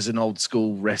 like there's an old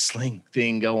school wrestling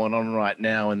thing going on right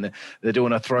now, and they're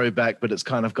doing a throwback, but it's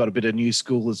kind of got a bit of new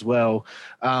school as well.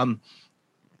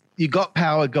 You got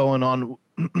power going on.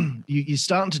 You're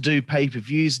starting to do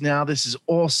pay-per-views now. This is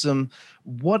awesome.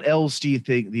 What else do you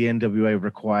think the NWA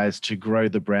requires to grow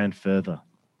the brand further?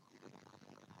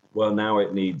 Well, now it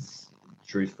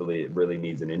really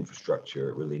needs an infrastructure.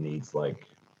 It really needs like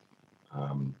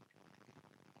a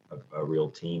real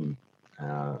team.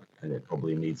 And it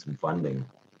probably needs some funding.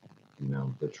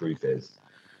 The truth is,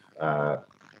 I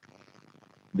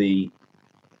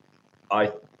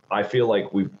feel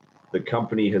like the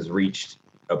company has reached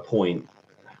a point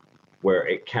where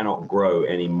it cannot grow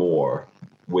anymore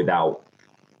without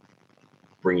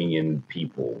bringing in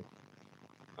people,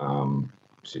 behind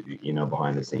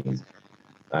the scenes.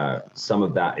 Some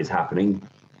of that is happening,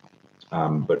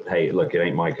 but hey, look, it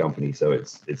ain't my company, so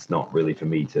it's not really for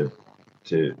me to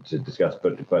discuss,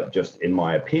 but just in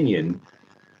my opinion,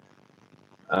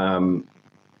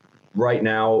 right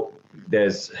now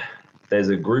there's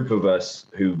a group of us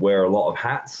who wear a lot of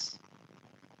hats,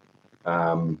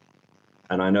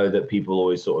 and I know that people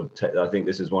always sort of I think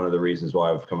this is one of the reasons why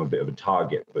I've become a bit of a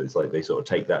target, but it's like they sort of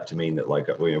take that to mean that like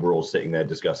we're all sitting there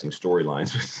discussing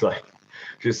storylines. It's like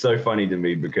just so funny to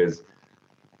me because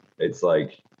it's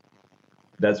like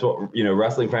that's what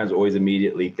wrestling fans always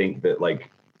immediately think that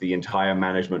like the entire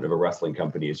management of a wrestling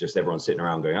company is just everyone sitting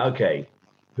around going, okay,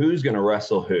 who's going to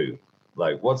wrestle who?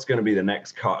 Like, what's going to be the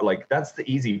next card? Like, that's the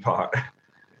easy part,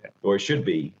 or it should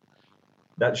be.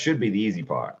 That should be the easy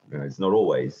part. It's not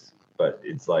always, but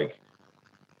it's like,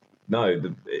 no.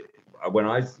 When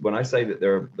I say that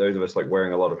there are those of us like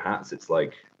wearing a lot of hats, it's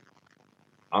like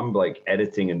I'm like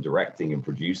editing and directing and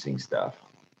producing stuff,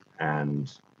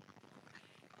 and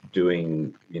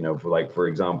doing, for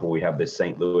example, we have this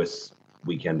St. Louis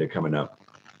weekender coming up,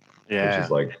 which is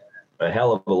like a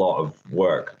hell of a lot of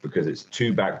work because it's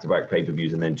 2 back-to-back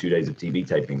pay-per-views and then 2 days of TV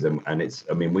tapings,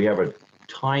 and we have a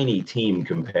tiny team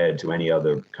compared to any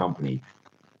other company.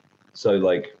 So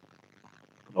like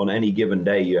on any given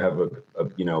day you have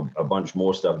a bunch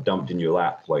more stuff dumped in your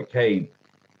lap, like, hey,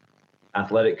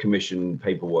 athletic commission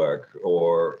paperwork,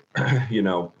 or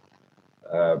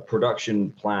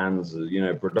production plans,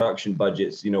 production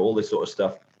budgets, all this sort of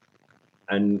stuff.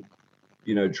 And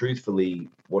truthfully,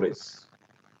 what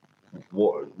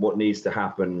needs to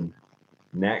happen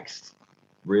next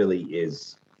really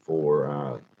is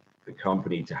for the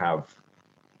company to have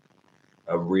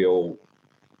a real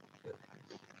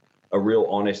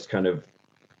honest kind of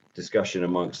discussion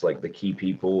amongst like the key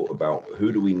people about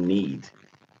who do we need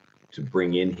to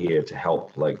bring in here to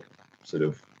help like sort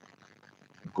of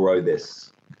grow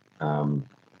this,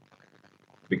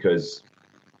 because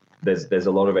there's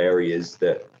a lot of areas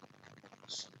that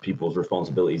people's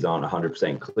responsibilities aren't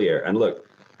 100% clear. And look,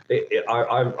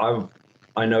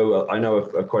 I know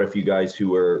quite a few guys who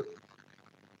were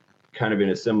kind of in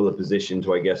a similar position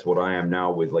to, I guess, what I am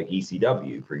now with like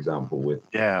ECW, for example, with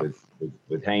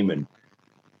Heyman.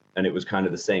 And it was kind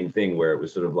of the same thing where it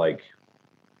was sort of like,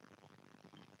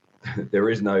 there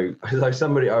is no, like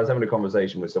I was having a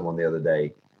conversation with someone the other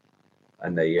day,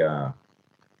 and they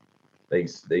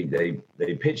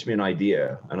pitched me an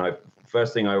idea, and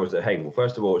first thing I was like, hey, well,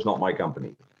 first of all, it's not my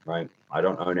company, right? I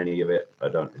don't own any of it.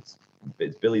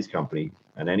 It's Billy's company,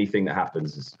 and anything that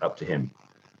happens is up to him.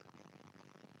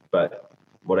 But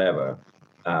whatever,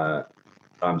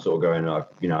 I'm sort of going, I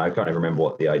can't even remember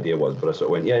what the idea was, but I sort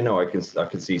of went, yeah, no, I can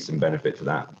see some benefit to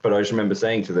that. But I just remember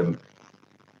saying to them,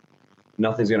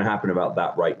 nothing's going to happen about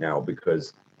that right now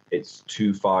because it's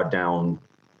too far down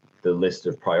the list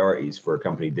of priorities for a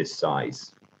company this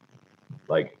size.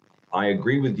 Like, I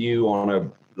agree with you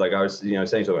on like I was, saying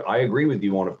something. I agree with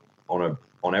you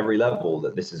on every level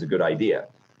that this is a good idea.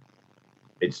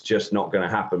 It's just not going to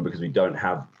happen because we don't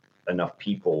have enough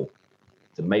people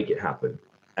to make it happen.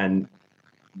 And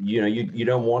you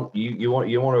don't want you want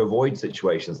to avoid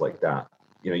situations like that.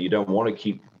 You don't want to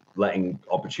keep letting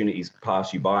opportunities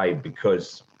pass you by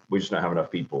because we just don't have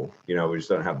enough people. We just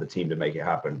don't have the team to make it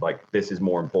happen. Like, this is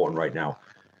more important right now.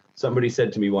 Somebody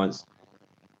said to me once,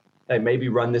 hey, maybe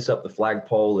run this up the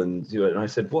flagpole and do it. And I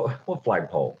said, what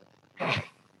flagpole? I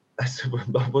said,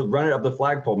 well, run it up the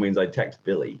flagpole means I text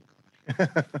Billy.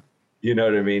 You know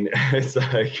what I mean? It's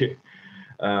like,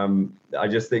 I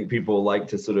just think people like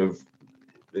to sort of,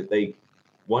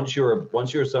 once you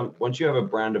have a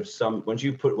brand of once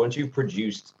you've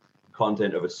produced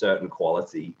content of a certain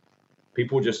quality,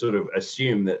 people just sort of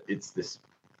assume that it's this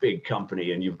big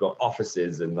company and you've got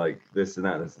offices and like this and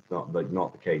that. That's not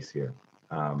the case here.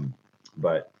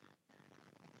 But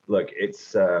look,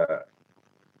 it's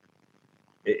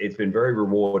been very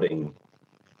rewarding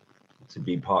to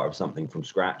be part of something from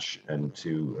scratch and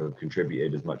to have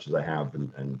contributed as much as I have,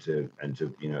 and to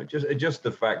just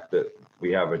the fact that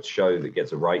we have a show that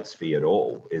gets a rights fee at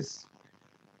all is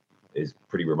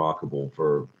pretty remarkable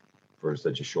for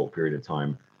such a short period of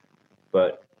time.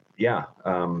 But yeah,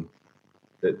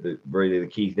 really the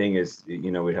key thing is,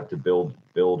 we'd have to build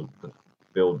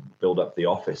up the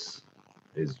office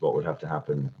is what would have to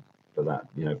happen for that,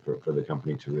 for the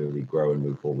company to really grow and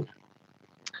move forward.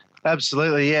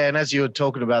 Absolutely, yeah. And as you were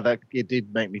talking about that, it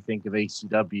did make me think of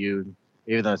ECW,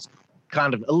 even though it's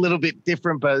kind of a little bit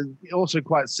different, but also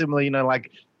quite similar. Like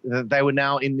they were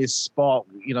now in this spot,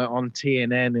 on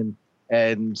TNN,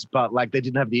 but like they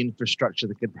didn't have the infrastructure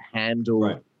that could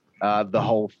handle the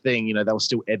whole thing. They were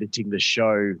still editing the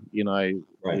show, in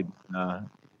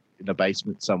a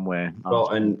basement somewhere. Well,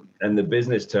 and the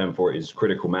business term for it is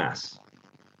critical mass,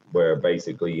 where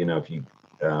basically, if you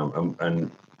and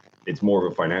it's more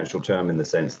of a financial term in the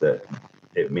sense that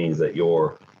it means that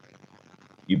you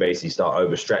basically start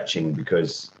overstretching,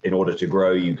 because in order to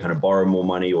grow, you kind of borrow more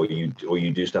money, or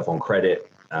you do stuff on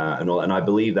credit, and I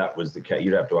believe that was the case.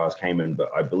 You'd have to ask Heyman,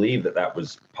 but I believe that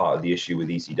was part of the issue with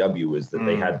ECW, was that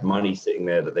they had money sitting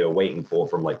there that they were waiting for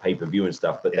from like pay-per-view and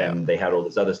stuff, but then they had all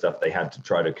this other stuff they had to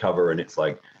try to cover, and it's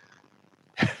like,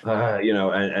 it's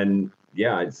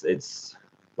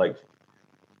like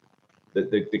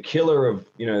the killer of,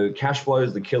 cash flow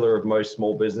is the killer of most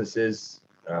small businesses.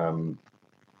 That's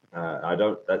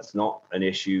not an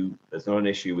issue. That's not an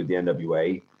issue with the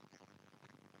NWA,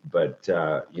 but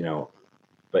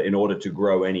but in order to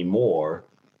grow any more,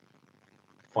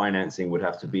 financing would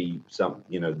have to be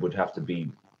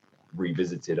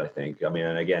revisited, I think. I mean,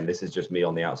 and again, this is just me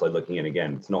on the outside looking in.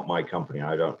 Again, it's not my company.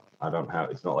 I don't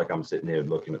have, it's not like I'm sitting here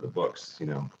looking at the books,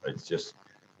 it's just,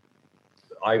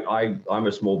 I'm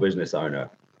a small business owner,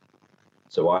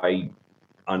 so I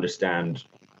understand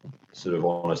sort of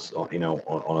on a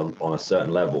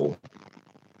certain level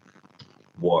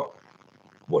what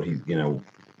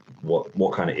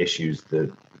kind of issues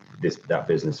that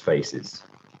business faces.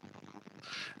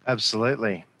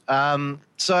 Absolutely. So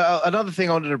another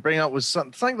thing I wanted to bring up was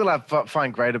something that I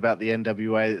find great about the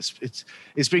NWA.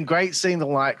 It's been great seeing the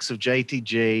likes of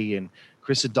JTG and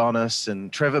Chris Adonis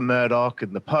and Trevor Murdoch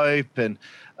and the Pope and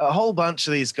a whole bunch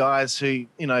of these guys who,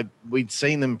 we'd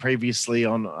seen them previously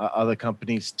on other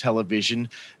companies' television,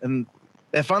 and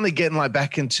they're finally getting like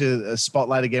back into a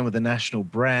spotlight again with a national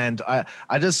brand. I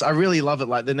really love it.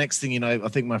 Like the next thing I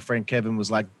think my friend Kevin was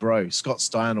like, bro, Scott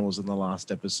Steiner was in the last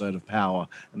episode of Power,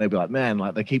 and they'd be like, man,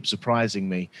 like they keep surprising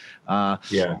me. So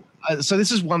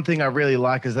this is one thing I really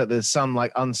like, is that there's some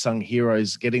like unsung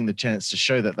heroes getting the chance to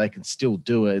show that they can still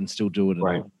do it and still do it at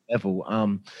a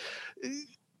level.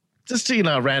 Just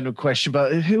a random question,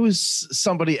 but who is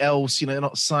somebody else,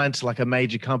 not signed to like a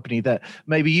major company that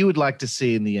maybe you would like to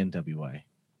see in the NWA?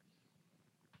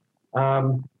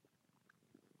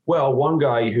 Well, one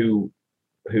guy who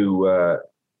I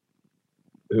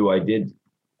did,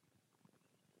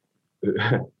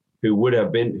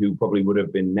 who probably would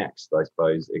have been next, I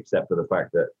suppose, except for the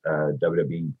fact that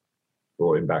WWE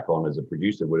brought him back on as a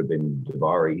producer, would have been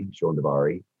Sean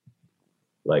Daivari.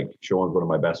 Like, Sean's one of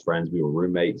my best friends. We were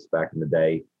roommates back in the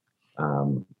day,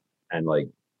 and like,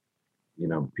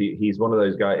 he's one of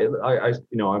those guys. I've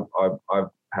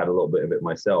had a little bit of it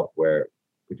myself, where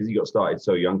because he got started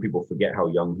so young, people forget how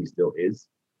young he still is.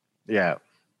 Yeah.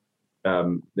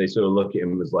 They sort of look at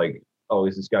him as like, oh,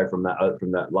 is this guy from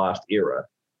that last era?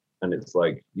 And it's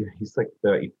like, he's like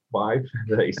 35,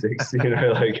 36,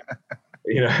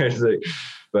 it's like,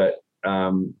 but,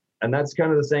 and that's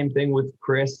kind of the same thing with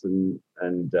Chris and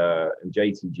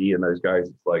JTG and those guys.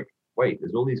 It's like, wait,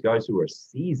 there's all these guys who are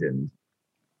seasoned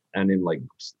and in like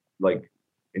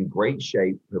in great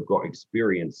shape, have got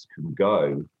experience, can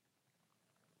go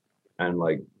and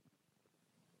like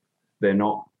they're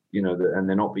not, and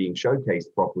they're not being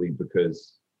showcased properly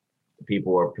because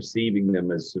people are perceiving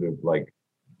them as sort of like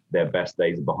their best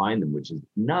days are behind them, which is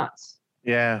nuts.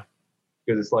 Yeah.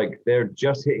 Because it's like they're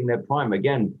just hitting their prime.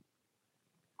 Again,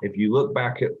 if you look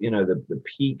back at, the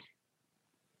peak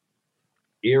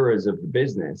eras of the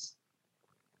business,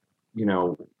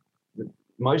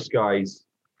 most guys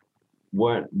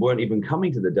weren't even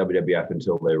coming to the WWF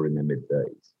until they were in their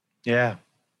mid-30s. Yeah.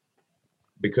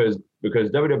 Because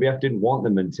WWF didn't want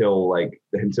them until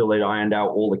they ironed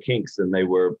out all the kinks, and they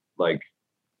were like,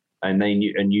 and they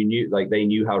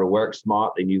knew how to work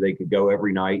smart. They knew they could go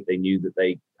every night. They knew that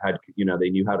they had, they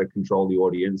knew how to control the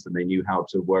audience, and they knew how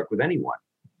to work with anyone.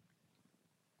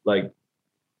 Like,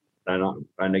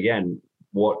 and again,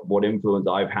 what influence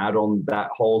I've had on that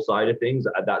whole side of things,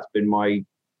 that's been my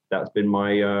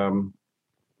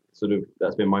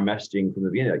messaging from the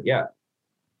beginning. Like, yeah,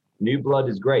 new blood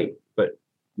is great, but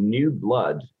new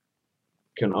blood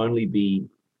can only be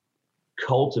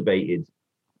cultivated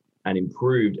and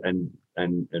improved and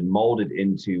molded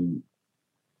into,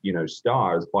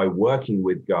 stars by working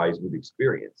with guys with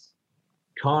experience.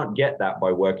 Can't get that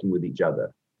by working with each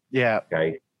other. Yeah.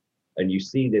 Okay. And you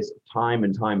see this time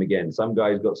and time again. Some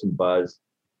guys got some buzz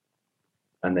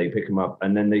and they pick them up,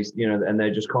 and then they, and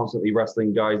they're just constantly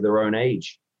wrestling guys their own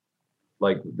age,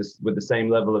 like this, with the same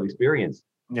level of experience.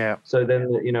 Yeah. So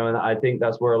then, and I think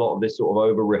that's where a lot of this sort of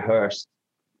over rehearsed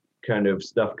kind of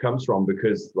stuff comes from,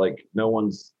 because like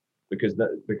because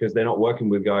they're not working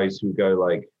with guys who go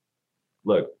like,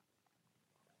 look,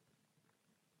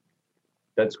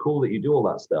 that's cool that you do all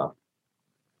that stuff.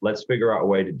 Let's figure out a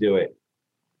way to do it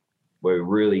where we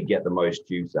really get the most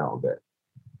juice out of it.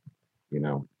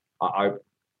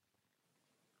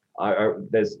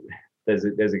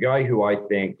 There's a guy who I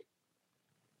think,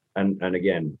 and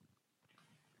again,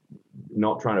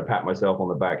 not trying to pat myself on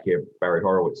the back here, Barry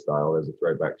Horowitz style. There's a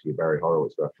throwback to your Barry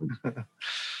Horowitz reference.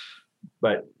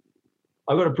 But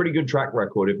I've got a pretty good track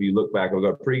record. If you look back, I've got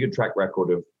a pretty good track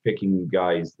record of picking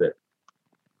guys that,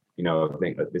 I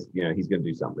think that this, he's going to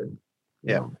do something.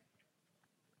 Yeah.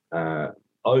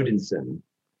 Odinson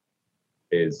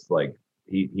is like,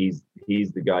 he's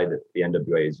the guy that the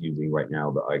NWA is using right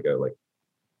now, that I go like,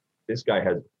 this guy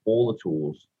has all the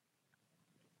tools,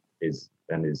 is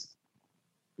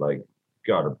like,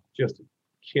 got just a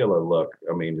killer look.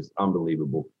 I mean, just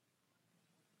unbelievable.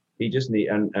 He just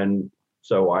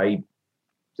so I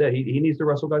said he needs to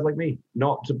wrestle guys like me,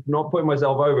 not put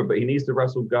myself over, but he needs to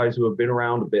wrestle guys who have been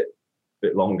around a bit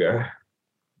longer,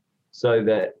 so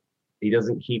that he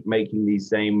doesn't keep making these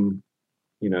same,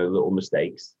 little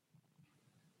mistakes,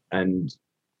 and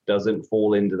doesn't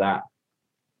fall into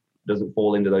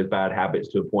those bad habits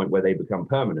to a point where they become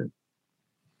permanent,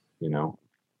 and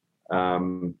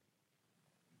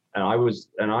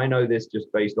I know this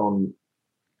just based on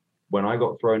when I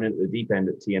got thrown into the deep end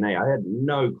at TNA. I had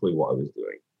no clue what I was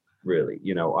doing, really.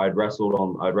 I'd wrestled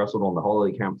on the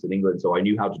holiday camps in England, so I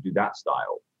knew how to do that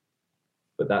style.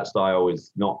 But that style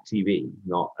is not TV,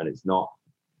 and it's not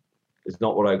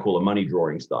what I call a money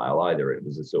drawing style either. It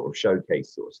was a sort of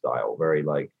showcase sort of style, very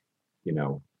like, in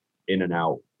and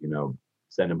out,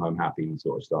 send them home happy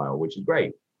sort of style, which is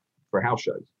great for house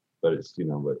shows. But it's,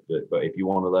 but if you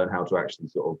want to learn how to actually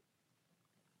sort of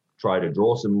try to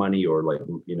draw some money, or like,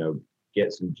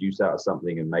 get some juice out of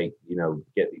something and make,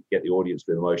 get the audience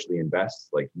to emotionally invest,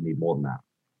 like, you need more than that.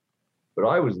 But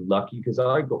I was lucky because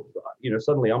I got,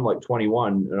 suddenly I'm like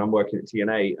 21 and I'm working at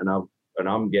TNA, and I'm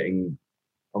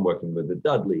working with the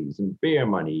Dudleys and Beer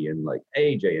Money and like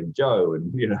AJ and Joe,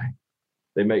 and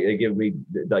they give me,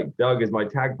 like, Doug is my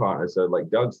tag partner, so like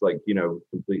Doug's like,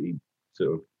 completely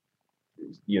sort of,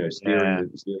 steering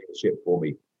the ship for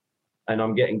me. And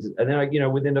I'm getting to, and then I,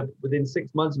 within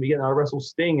 6 months of me getting, I wrestle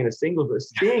Sting in a singles, but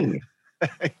Sting,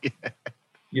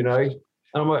 and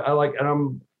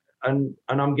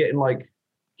I'm getting like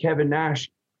Kevin Nash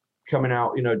coming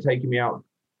out, taking me out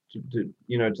to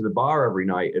the bar every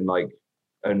night, and like,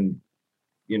 and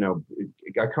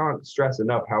I can't stress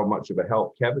enough how much of a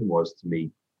help Kevin was to me,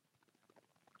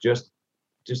 just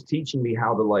teaching me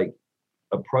how to like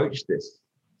approach this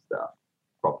stuff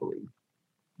properly.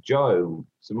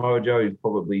 Samoa Joe's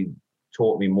probably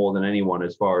taught me more than anyone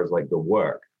as far as like the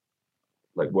work,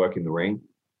 like work in the ring,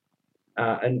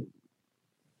 and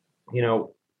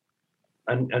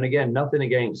again, nothing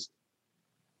against,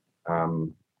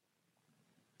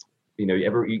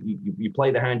 you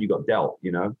play the hand you got dealt,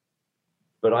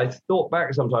 but I thought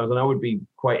back sometimes, and I would be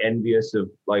quite envious of,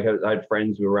 like, I had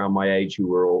friends who were around my age who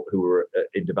were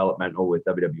in developmental with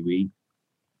WWE,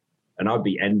 and I'd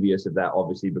be envious of that,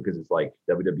 obviously, because it's like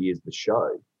WWE is the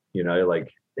show,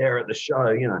 like they're at the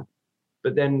show,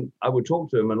 But then I would talk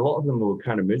to them, and a lot of them were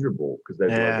kind of miserable because they'd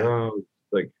be like, oh,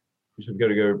 like you should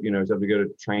go, you know, have to go to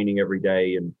training every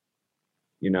day, and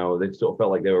you know, they sort of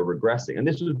felt like they were regressing. And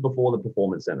this was before the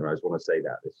performance center. I just want to say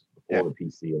that this is before the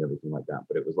PC and everything like that.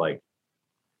 But it was like,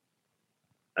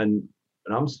 and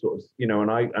I'm sort of, you know,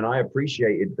 and I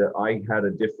appreciated that I had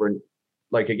a different,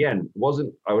 like, again,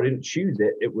 I didn't choose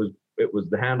it. It was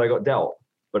the hand I got dealt.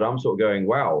 But I'm sort of going,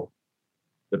 wow,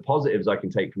 the positives I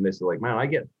can take from this are like, man,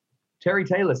 Terry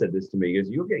Taylor said this to me, is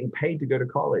you're getting paid to go to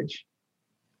college.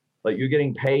 Like, you're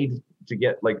getting paid to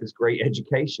get like this great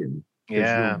education.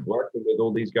 Yeah. You're working with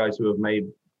all these guys who have made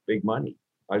big money.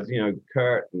 You know,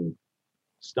 Kurt and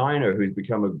Steiner, who's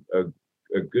become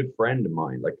a good friend of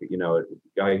mine, like, you know, a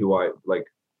guy who I like,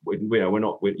 we're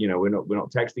not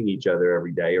texting each other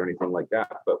every day or anything like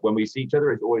that. But when we see each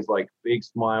other, it's always like big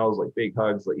smiles, like big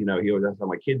hugs, like, you know, he always asks how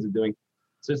my kids are doing.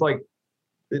 So it's like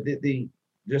the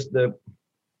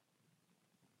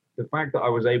fact that I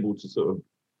was able to sort of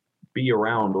be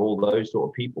around all those sort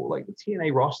of people, like the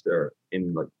TNA roster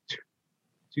in like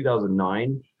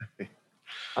 2009.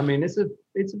 I mean, it's a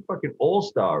fucking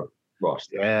all-star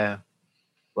roster. Yeah.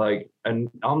 Like,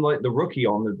 and I'm like the rookie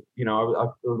on the, you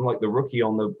know, I'm like the rookie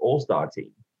on the all-star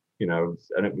team, you know,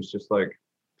 and it was just like,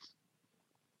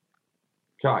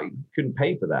 God, couldn't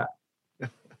pay for that.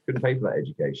 Couldn't pay for that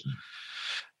education.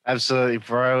 Absolutely,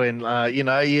 bro. And you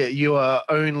know, you are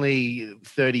only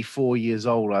 34 years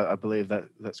old. I believe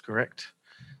that's correct.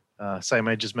 Same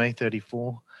age as me,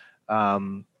 34.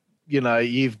 You know,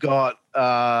 you've got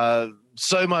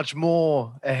so much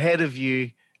more ahead of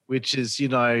you, which is, you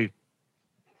know,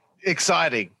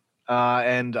 exciting.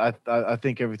 And I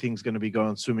think everything's going to be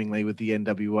going swimmingly with the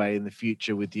NWA in the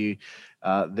future with you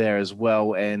there as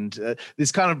well. And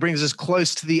this kind of brings us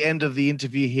close to the end of the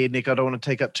interview here, Nick. I don't want to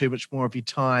take up too much more of your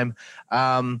time.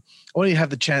 I want you to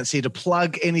have the chance here to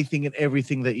plug anything and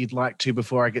everything that you'd like to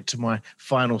before I get to my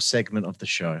final segment of the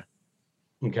show.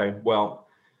 Okay. Well,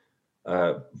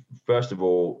 first of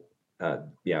all,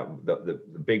 the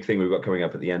big thing we've got coming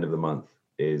up at the end of the month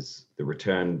is the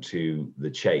return to the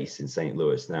Chase in St.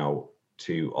 Louis. Now,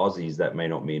 to Aussies, that may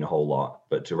not mean a whole lot,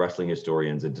 but to wrestling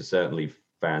historians and to certainly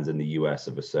fans in the US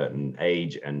of a certain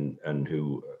age and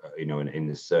who, you know, in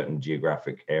a certain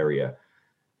geographic area,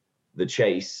 the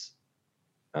Chase,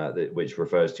 which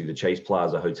refers to the Chase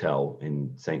Plaza Hotel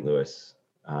in St. Louis,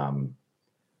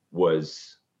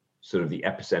 was sort of the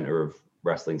epicenter of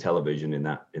wrestling television in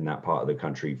that part of the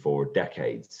country for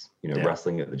decades. You know,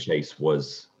 Wrestling at the Chase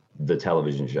was the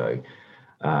television show.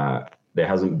 There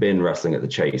hasn't been wrestling at the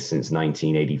Chase since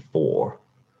 1984.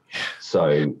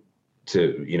 So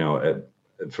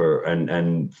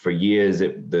for years,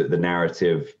 the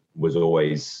narrative was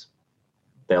always,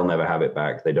 they'll never have it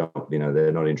back. They don't, you know,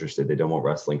 they're not interested. They don't want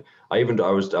wrestling. I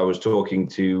was talking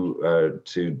to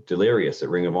Delirious at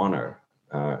Ring of Honor,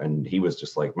 and he was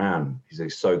just like, man, he's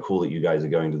like, so cool that you guys are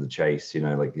going to the Chase. You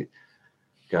know, like,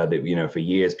 God, you know, for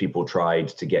years people tried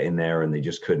to get in there and they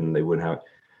just couldn't. They wouldn't have it.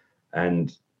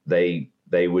 And they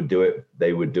would do it.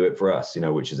 They would do it for us, you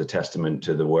know, which is a testament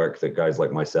to the work that guys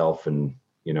like myself and,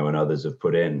 you know, and others have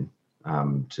put in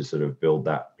to sort of build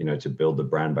that, you know, to build the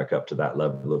brand back up to that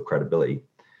level of credibility.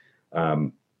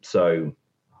 So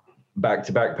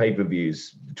back-to-back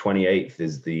pay-per-views. The 28th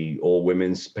is the all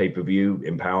women's pay-per-view,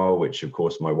 Empower, which of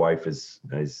course my wife is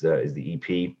the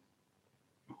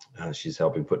EP. She's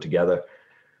helping put together.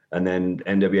 And then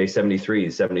NWA 73,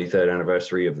 the 73rd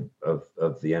anniversary of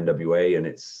the NWA, and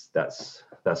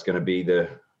that's going to be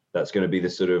the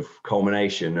sort of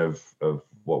culmination of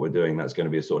what we're doing. That's going to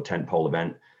be a sort of tentpole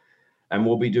event, and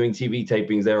we'll be doing TV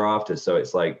tapings thereafter. So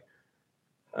it's like,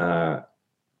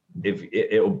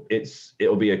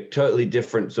 it'll be a totally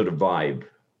different sort of vibe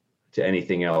to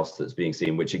anything else that's being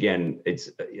seen. Which again, it's,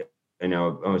 you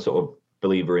know, I'm a sort of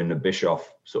believer in the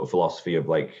Bischoff sort of philosophy of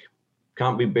like,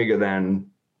 can't be bigger than,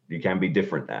 you can be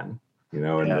different than, you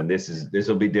know, and this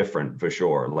will be different for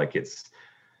sure. Like, it's,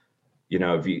 you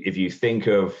know, if you think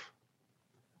of,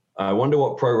 I wonder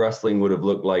what pro wrestling would have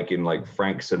looked like in like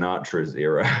Frank Sinatra's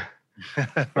era.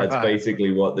 That's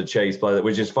basically what the Chase Plaza,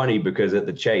 which is funny because at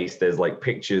the Chase, there's like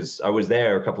pictures. I was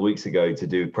there a couple of weeks ago to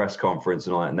do press conference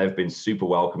and all that, and they've been super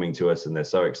welcoming to us and they're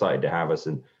so excited to have us.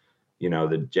 And, you know,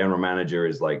 the general manager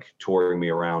is like touring me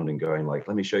around and going like,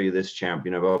 let me show you this champ,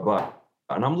 you know, blah, blah, blah.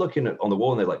 And I'm looking on the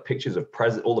wall and they're like pictures of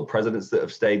all the presidents that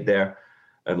have stayed there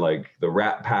and like the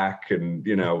Rat Pack and,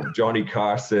 you know, Johnny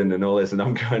Carson and all this. And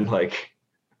I'm going like,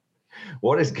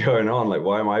 what is going on? Like,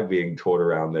 why am I being toured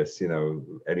around this? You know,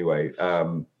 anyway.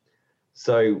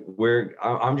 So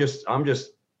I'm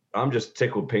just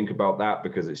tickled pink about that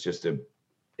because it's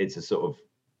a sort of,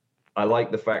 I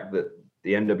like the fact that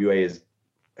the NWA is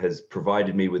has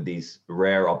provided me with these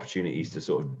rare opportunities to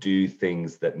sort of do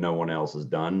things that no one else has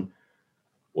done,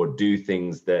 or do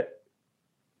things that,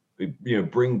 you know,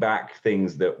 bring back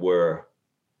things that were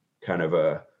kind of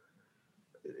a,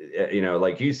 you know,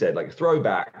 like you said, like a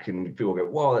throwback, and people go,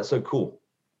 wow, that's so cool.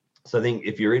 So I think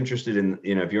if you're interested in,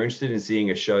 you know, if you're interested in seeing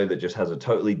a show that just has a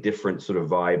totally different sort of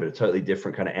vibe, a totally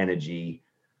different kind of energy,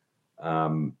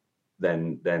 then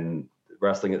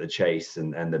Wrestling at the Chase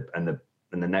and the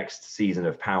next season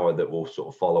of Power that will sort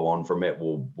of follow on from it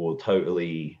will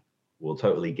totally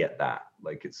get that.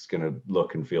 Like, it's going to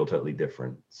look and feel totally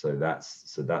different. So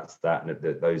that's that. And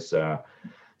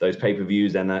those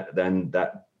pay-per-views and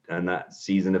that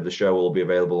season of the show will be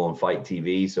available on Fight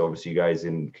TV. So obviously you guys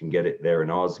can get it there in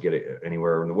Oz, get it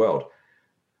anywhere in the world.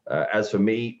 As for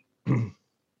me,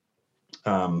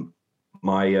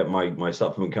 my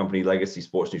supplement company, Legacy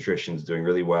Sports Nutrition, is doing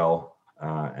really well,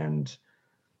 and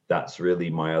that's really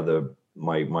my other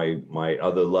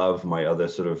love, my other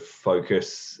sort of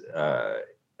focus.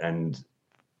 And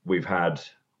we've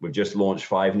just launched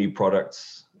 5 new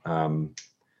products.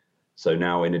 So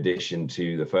now, in addition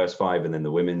to the first 5 and then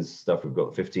the women's stuff, we've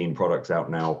got 15 products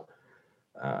out now.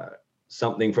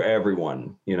 Something for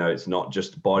everyone. You know, it's not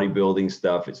just bodybuilding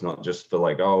stuff. It's not just for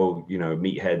like, oh, you know,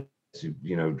 meatheads,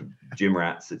 you know, gym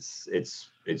rats. It's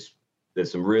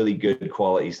there's some really good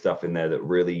quality stuff in there that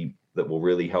will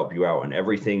really help you out. And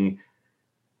everything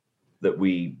that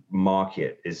we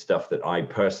market is stuff that I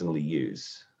personally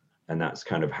use. And that's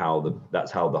kind of how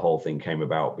the whole thing came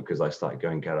about, because I started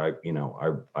going, God,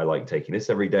 I like taking this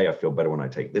every day. I feel better when I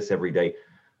take this every day.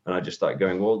 And I just started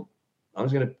going, well, I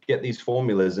was going to get these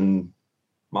formulas and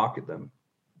market them,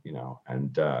 you know.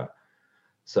 And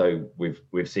so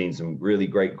we've seen some really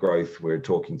great growth. We're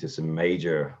talking to some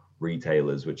major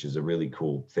retailers, which is a really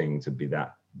cool thing to be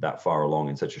that far along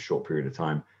in such a short period of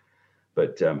time.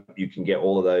 But you can get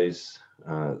all of those.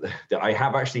 I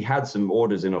have actually had some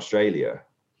orders in Australia.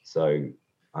 So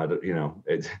I don't, you know,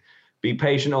 be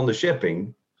patient on the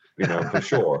shipping, you know, for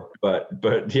sure.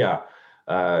 But yeah,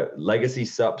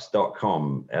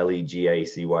 legacysups.com,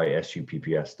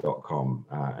 LEGACYSUPPS.com,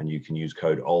 and you can use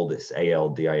code ALDIS,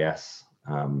 ALDIS,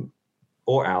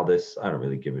 or Aldis. I don't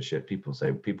really give a shit. People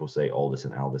say Aldis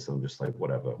and Aldis. I'm just like,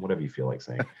 whatever you feel like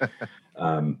saying.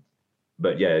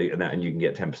 But yeah, and you can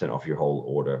get 10% off your whole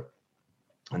order.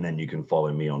 And then you can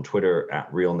follow me on Twitter at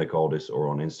 @RealNickAldis or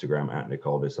on Instagram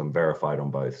 @NickAldis. I'm verified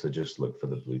on both, so just look for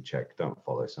the blue check. Don't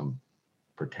follow some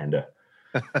pretender.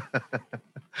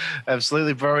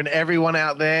 Absolutely, bro. And everyone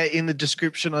out there, in the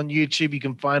description on YouTube, you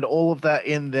can find all of that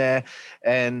in there.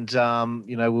 And,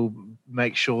 you know, we'll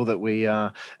make sure that we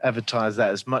advertise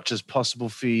that as much as possible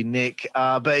for you, Nick.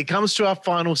 But it comes to our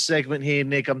final segment here,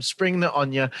 Nick. I'm springing it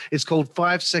on you. It's called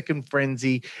 5 Second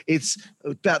Frenzy. It's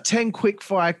about 10 quick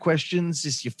fire questions.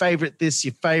 It's your favorite this,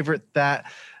 your favorite that.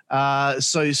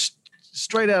 So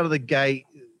straight out of the gate,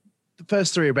 the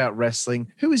first 3 about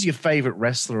wrestling. Who is your favorite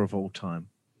wrestler of all time?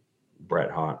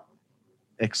 Bret Hart.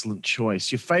 Excellent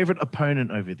choice. Your favorite opponent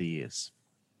over the years?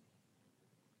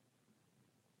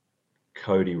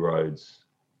 Cody Rhodes.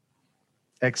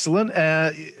 Excellent.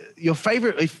 Your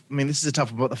favorite, this is a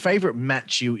tough one, but the favorite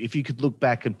match if you could look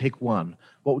back and pick one,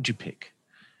 what would you pick?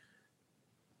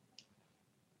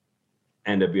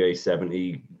 NWA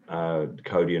 70,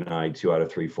 Cody and I, 2 out of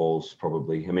 3 falls,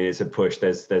 probably. I mean, it's a push.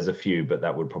 There's a few, but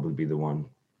that would probably be the one.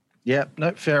 Yeah,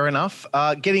 no, fair enough.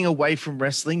 Getting away from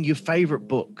wrestling, your favorite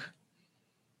book?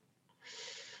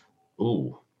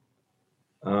 Ooh.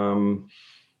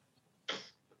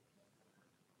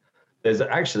 There's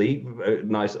actually a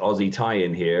nice Aussie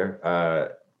tie-in here.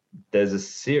 There's a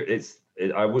series.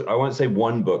 I won't say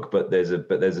one book, but there's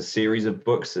a series of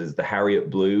books. There's the Harriet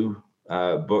Blue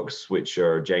books, which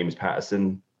are James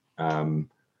Patterson.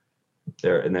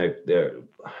 They're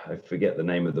I forget the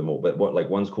name of them all, but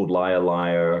one's called Liar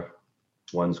Liar,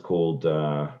 one's called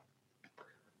the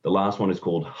last one is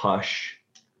called Hush.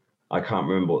 I can't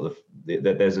remember what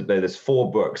there's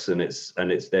 4 books, and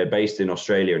they're based in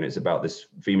Australia, and it's about this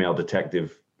female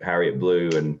detective, Harriet Blue,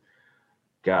 and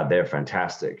God, they're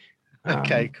fantastic.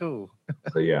 Okay, cool.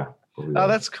 So yeah. Oh,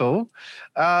 that's cool.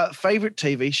 Favorite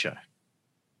TV show?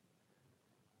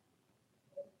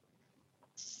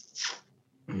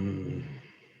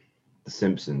 The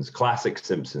Simpsons, classic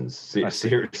Simpsons,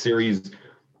 series,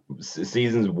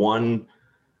 seasons 1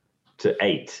 to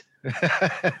 8.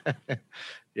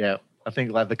 Yeah, I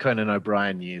think like the Conan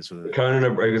O'Brien years. I was going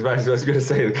to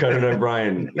say the Conan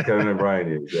O'Brien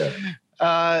years. Yeah.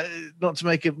 Not to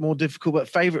make it more difficult, but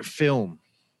favorite film?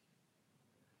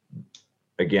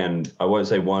 Again, I won't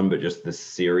say one, but just the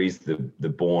series, the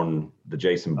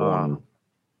Jason Bourne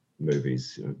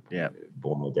movies. Yeah.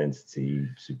 Born Identity,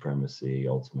 Supremacy,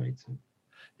 Ultimatum.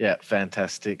 Yeah,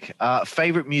 fantastic.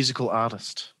 Favorite musical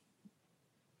artist?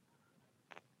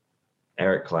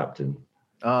 Eric Clapton.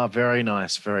 Ah, very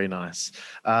nice, very nice.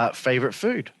 Favorite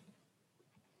food?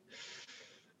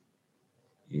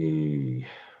 You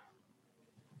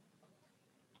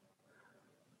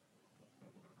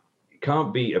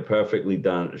can't beat a perfectly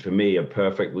done, for me, a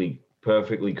perfectly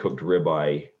cooked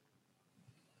ribeye,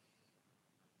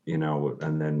 you know,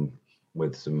 and then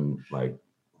with some like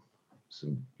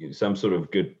some sort of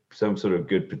good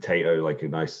potato, like a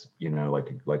nice, you know,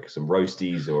 like some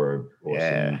roasties or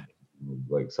Yeah. some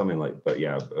like something like, but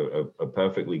yeah, a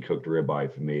perfectly cooked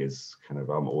ribeye for me is kind of,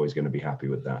 I'm always going to be happy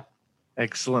with that.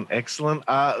 Excellent, excellent.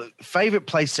 Favorite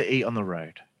place to eat on the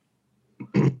road?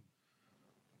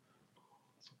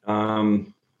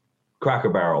 Cracker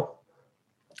Barrel.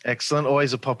 Excellent.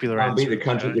 Always a popular Can't beat answer. the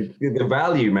country, the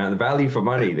value, man, the value for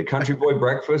money, the country boy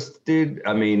breakfast, dude.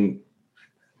 I mean,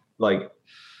 like,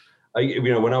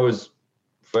 when I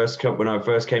first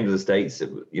came to the States,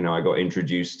 you know, I got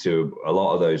introduced to a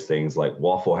lot of those things like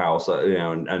Waffle House, you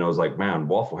know, and I was like, man,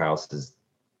 Waffle House is,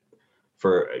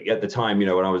 for at the time, you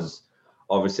know, when I was,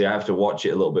 obviously I have to watch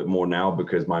it a little bit more now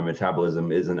because my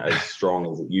metabolism isn't as strong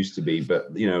as it used to be.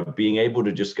 But, you know, being able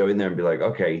to just go in there and be like,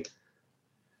 okay,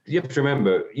 you have to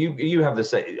remember, you have the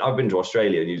same. I've been to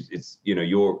Australia, and it's, you know,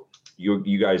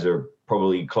 you guys are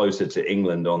probably closer to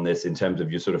England on this in terms of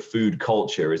your sort of food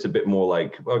culture. It's a bit more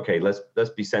like, okay, let's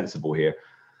be sensible here.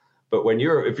 But when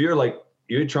if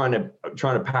you're trying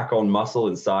to pack on muscle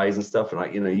and size and stuff, and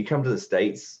like, you know, you come to the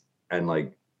States and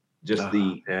like just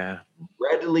the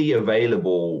readily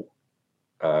available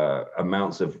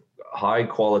amounts of high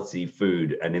quality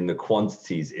food and in the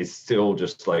quantities is still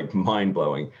just like mind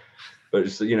blowing. But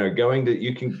just, you know,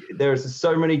 there's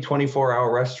so many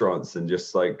 24-hour restaurants, and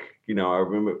just like, you know, I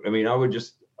remember, I mean, I would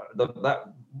just,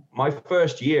 my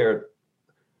first year,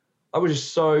 I was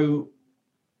just so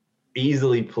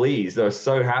easily pleased. I was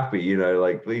so happy, you know,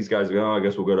 like these guys go, oh, I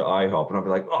guess we'll go to IHOP. And I'll be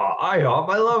like, oh, IHOP,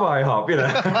 I love IHOP, you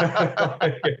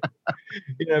know.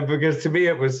 You know, because to me,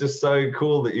 it was just so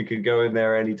cool that you could go in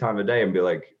there any time of day and be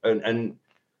like, and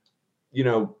you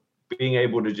know, being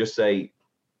able to just say,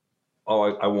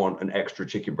 oh, I want an extra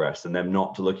chicken breast, and them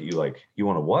not to look at you like, you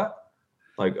want a what?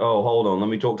 Like, oh, hold on, let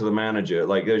me talk to the manager.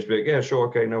 Like, there's like, yeah, sure,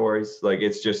 okay, no worries. Like,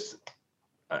 it's just,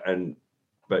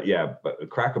 but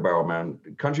Cracker Barrel, man,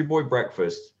 country boy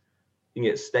breakfast, you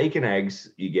can get steak and eggs,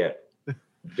 you get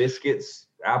biscuits,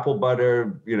 apple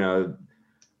butter, you know,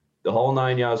 the whole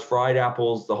 9 yards, fried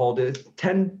apples, the whole day,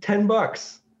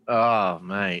 $10. Oh,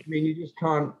 mate. I mean, you just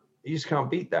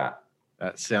can't beat that.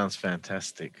 That sounds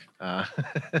fantastic. Yeah,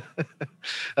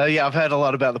 I've heard a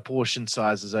lot about the portion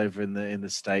sizes over in the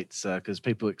States because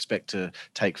people expect to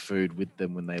take food with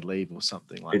them when they leave or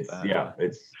something like that. Yeah,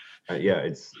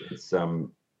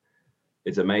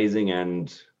 it's amazing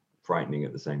and frightening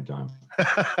at the same time.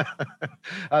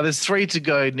 There's 3 to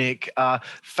go, Nick.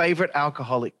 Favorite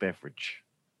alcoholic beverage?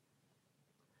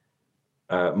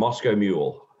 Moscow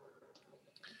Mule.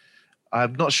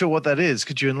 I'm not sure what that is.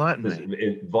 Could you enlighten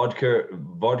me?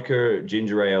 Vodka,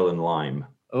 ginger ale, and lime.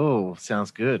 Oh,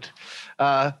 sounds good.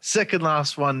 Second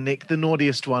last one, Nick, the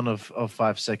naughtiest one of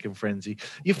 5 Second Frenzy.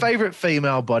 Your favorite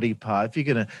female body part. If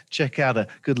you're going to check out a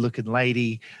good-looking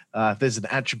lady, if there's an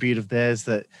attribute of theirs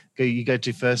that you go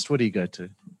to first, what do you go to?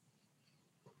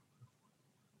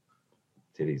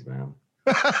 Titties, man.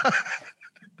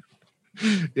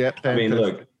 Yeah. I mean,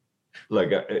 look,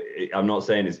 I'm not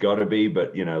saying it's got to be,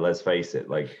 but, you know, let's face it,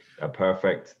 like a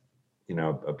perfect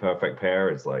pair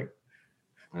is like,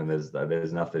 and there's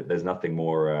nothing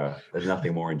more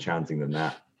enchanting than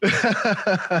that.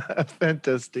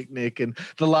 Fantastic, Nick. And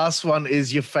the last one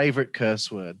is your favorite curse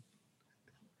word.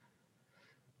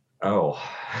 Oh,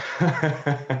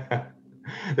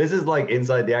 this is like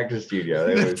inside the actor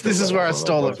studio. This is where I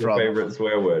stole it from. Your favorite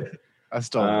swear word? I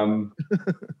stole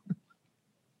it.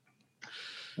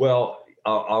 Well,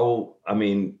 I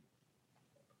mean,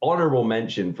 honorable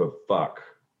mention for fuck,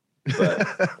 but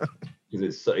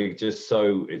because it's just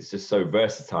so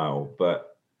versatile.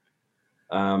 But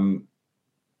you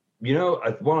know,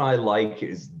 one I like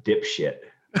is dipshit.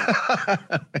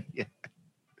 Yeah.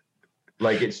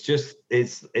 Like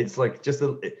it's like just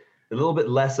a little bit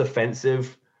less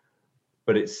offensive,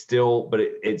 but it's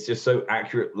just so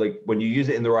accurate. Like when you use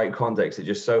it in the right context, it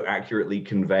just so accurately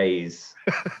conveys.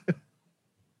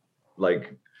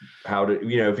 Like how to,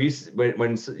 you know,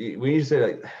 when you say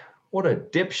like, what a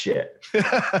dipshit,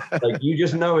 like you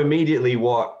just know immediately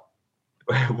what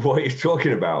you're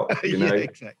talking about, you know. Yeah,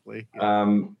 exactly.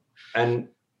 Yeah. And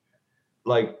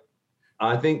like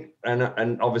I think,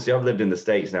 and obviously I've lived in the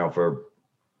States now for,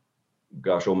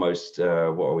 gosh, almost, what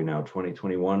are we now,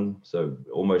 2021? So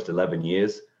almost 11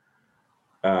 years.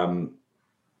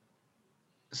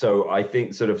 So I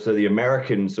think so the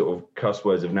American sort of cuss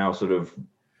words have now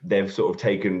they've sort of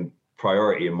taken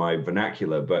priority in my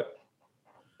vernacular, but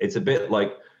it's a bit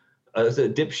like,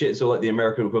 dipshits are like the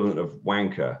American equivalent of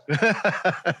wanker.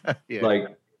 Yeah.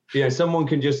 Like, someone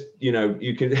can just,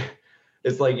 you can,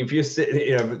 it's like if you're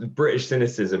sitting, British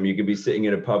cynicism, you could be sitting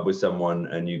in a pub with someone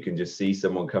and you can just see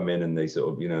someone come in and they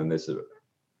sort of, and they're sort of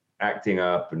acting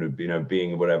up and,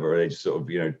 being whatever, or they just sort of,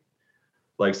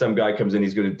 like some guy comes in,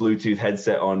 he's got a Bluetooth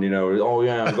headset on, oh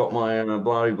yeah, I've got my blah,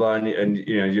 blah, blah, and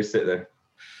you just sit there,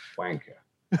 wanker.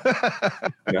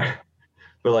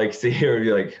 But like, see here,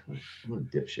 you're like, I'm a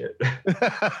dipshit.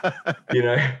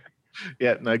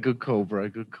 Yeah, no, good call, bro.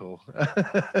 Good call.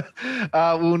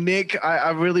 Well, Nick, I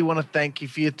really want to thank you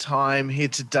for your time here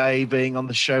today, being on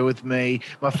the show with me.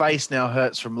 My face now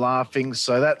hurts from laughing,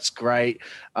 so that's great.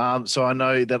 So I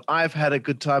know that I've had a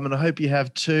good time, and I hope you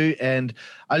have too. And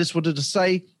I just wanted to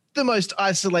say, the most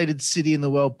isolated city in the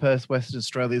world, Perth, Western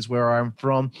Australia, is where I'm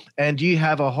from. And you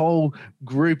have a whole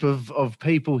group of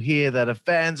people here that are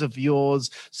fans of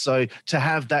yours. So to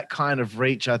have that kind of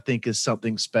reach, I think, is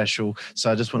something special. So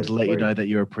I just wanted to let you know that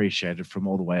you're appreciated from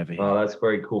all the way over here. Oh, that's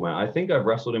very cool, man. I think I've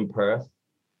wrestled in Perth.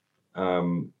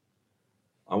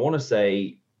 I want to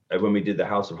say when we did the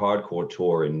House of Hardcore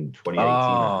tour in 2018.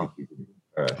 I think we did it in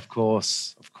Perth.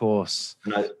 Of course.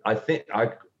 And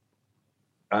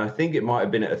I think it might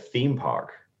have been at a theme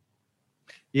park.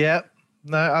 Yeah,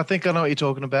 no, I think I know what you're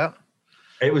talking about.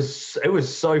 It was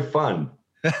so fun.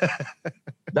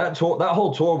 That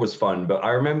whole tour was fun. But I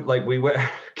remember, like, we were.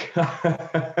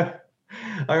 I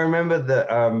remember that,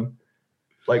 our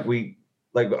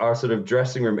sort of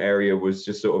dressing room area was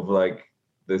just sort of like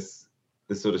this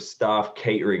sort of staff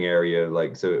catering area,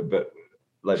 but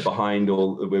behind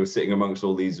we were sitting amongst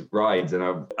all these rides, and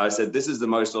I said, this is the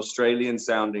most Australian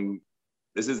sounding.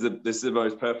 This is the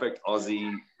most perfect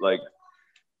Aussie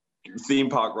theme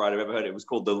park ride I've ever heard. It was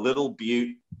called the Little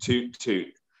Butte Toot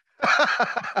Toot.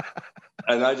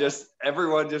 And we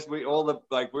were all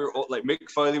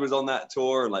Mick Foley was on that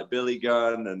tour, and Billy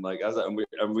Gunn, and I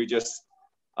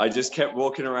just kept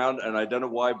walking around, and I don't know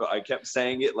why, but I kept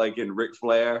saying it in Ric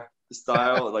Flair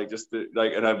style,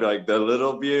 and I'd be like, the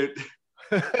Little Butte.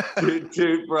 Toot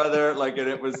toot, brother. And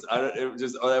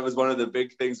that was one of the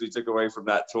big things we took away from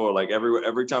that tour.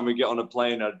 Every time we get on a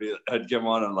plane, I'd get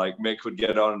on, and Mick would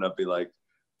get on, and I'd be like,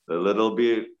 the Little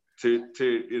Butte toot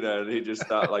toot, and he'd just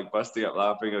start busting up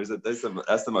laughing. I said, that's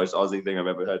the most Aussie thing I've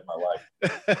ever heard in my life.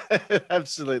 It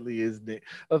absolutely is, Nick.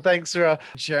 Well, thanks for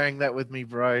sharing that with me,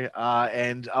 bro.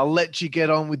 And I'll let you get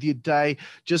on with your day.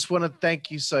 Just want to thank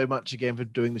you so much again for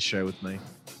doing the show with me.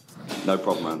 No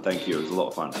problem, man. Thank you. It was a lot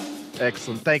of fun.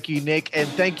 Excellent. Thank you, Nick. And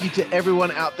thank you to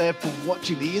everyone out there for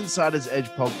watching the Insider's Edge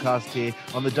podcast here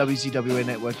on the WCWA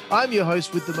Network. I'm your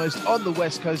host with the most on the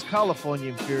West Coast,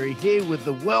 Californian Fury, here with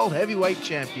the World Heavyweight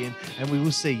Champion, and we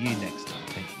will see you next time.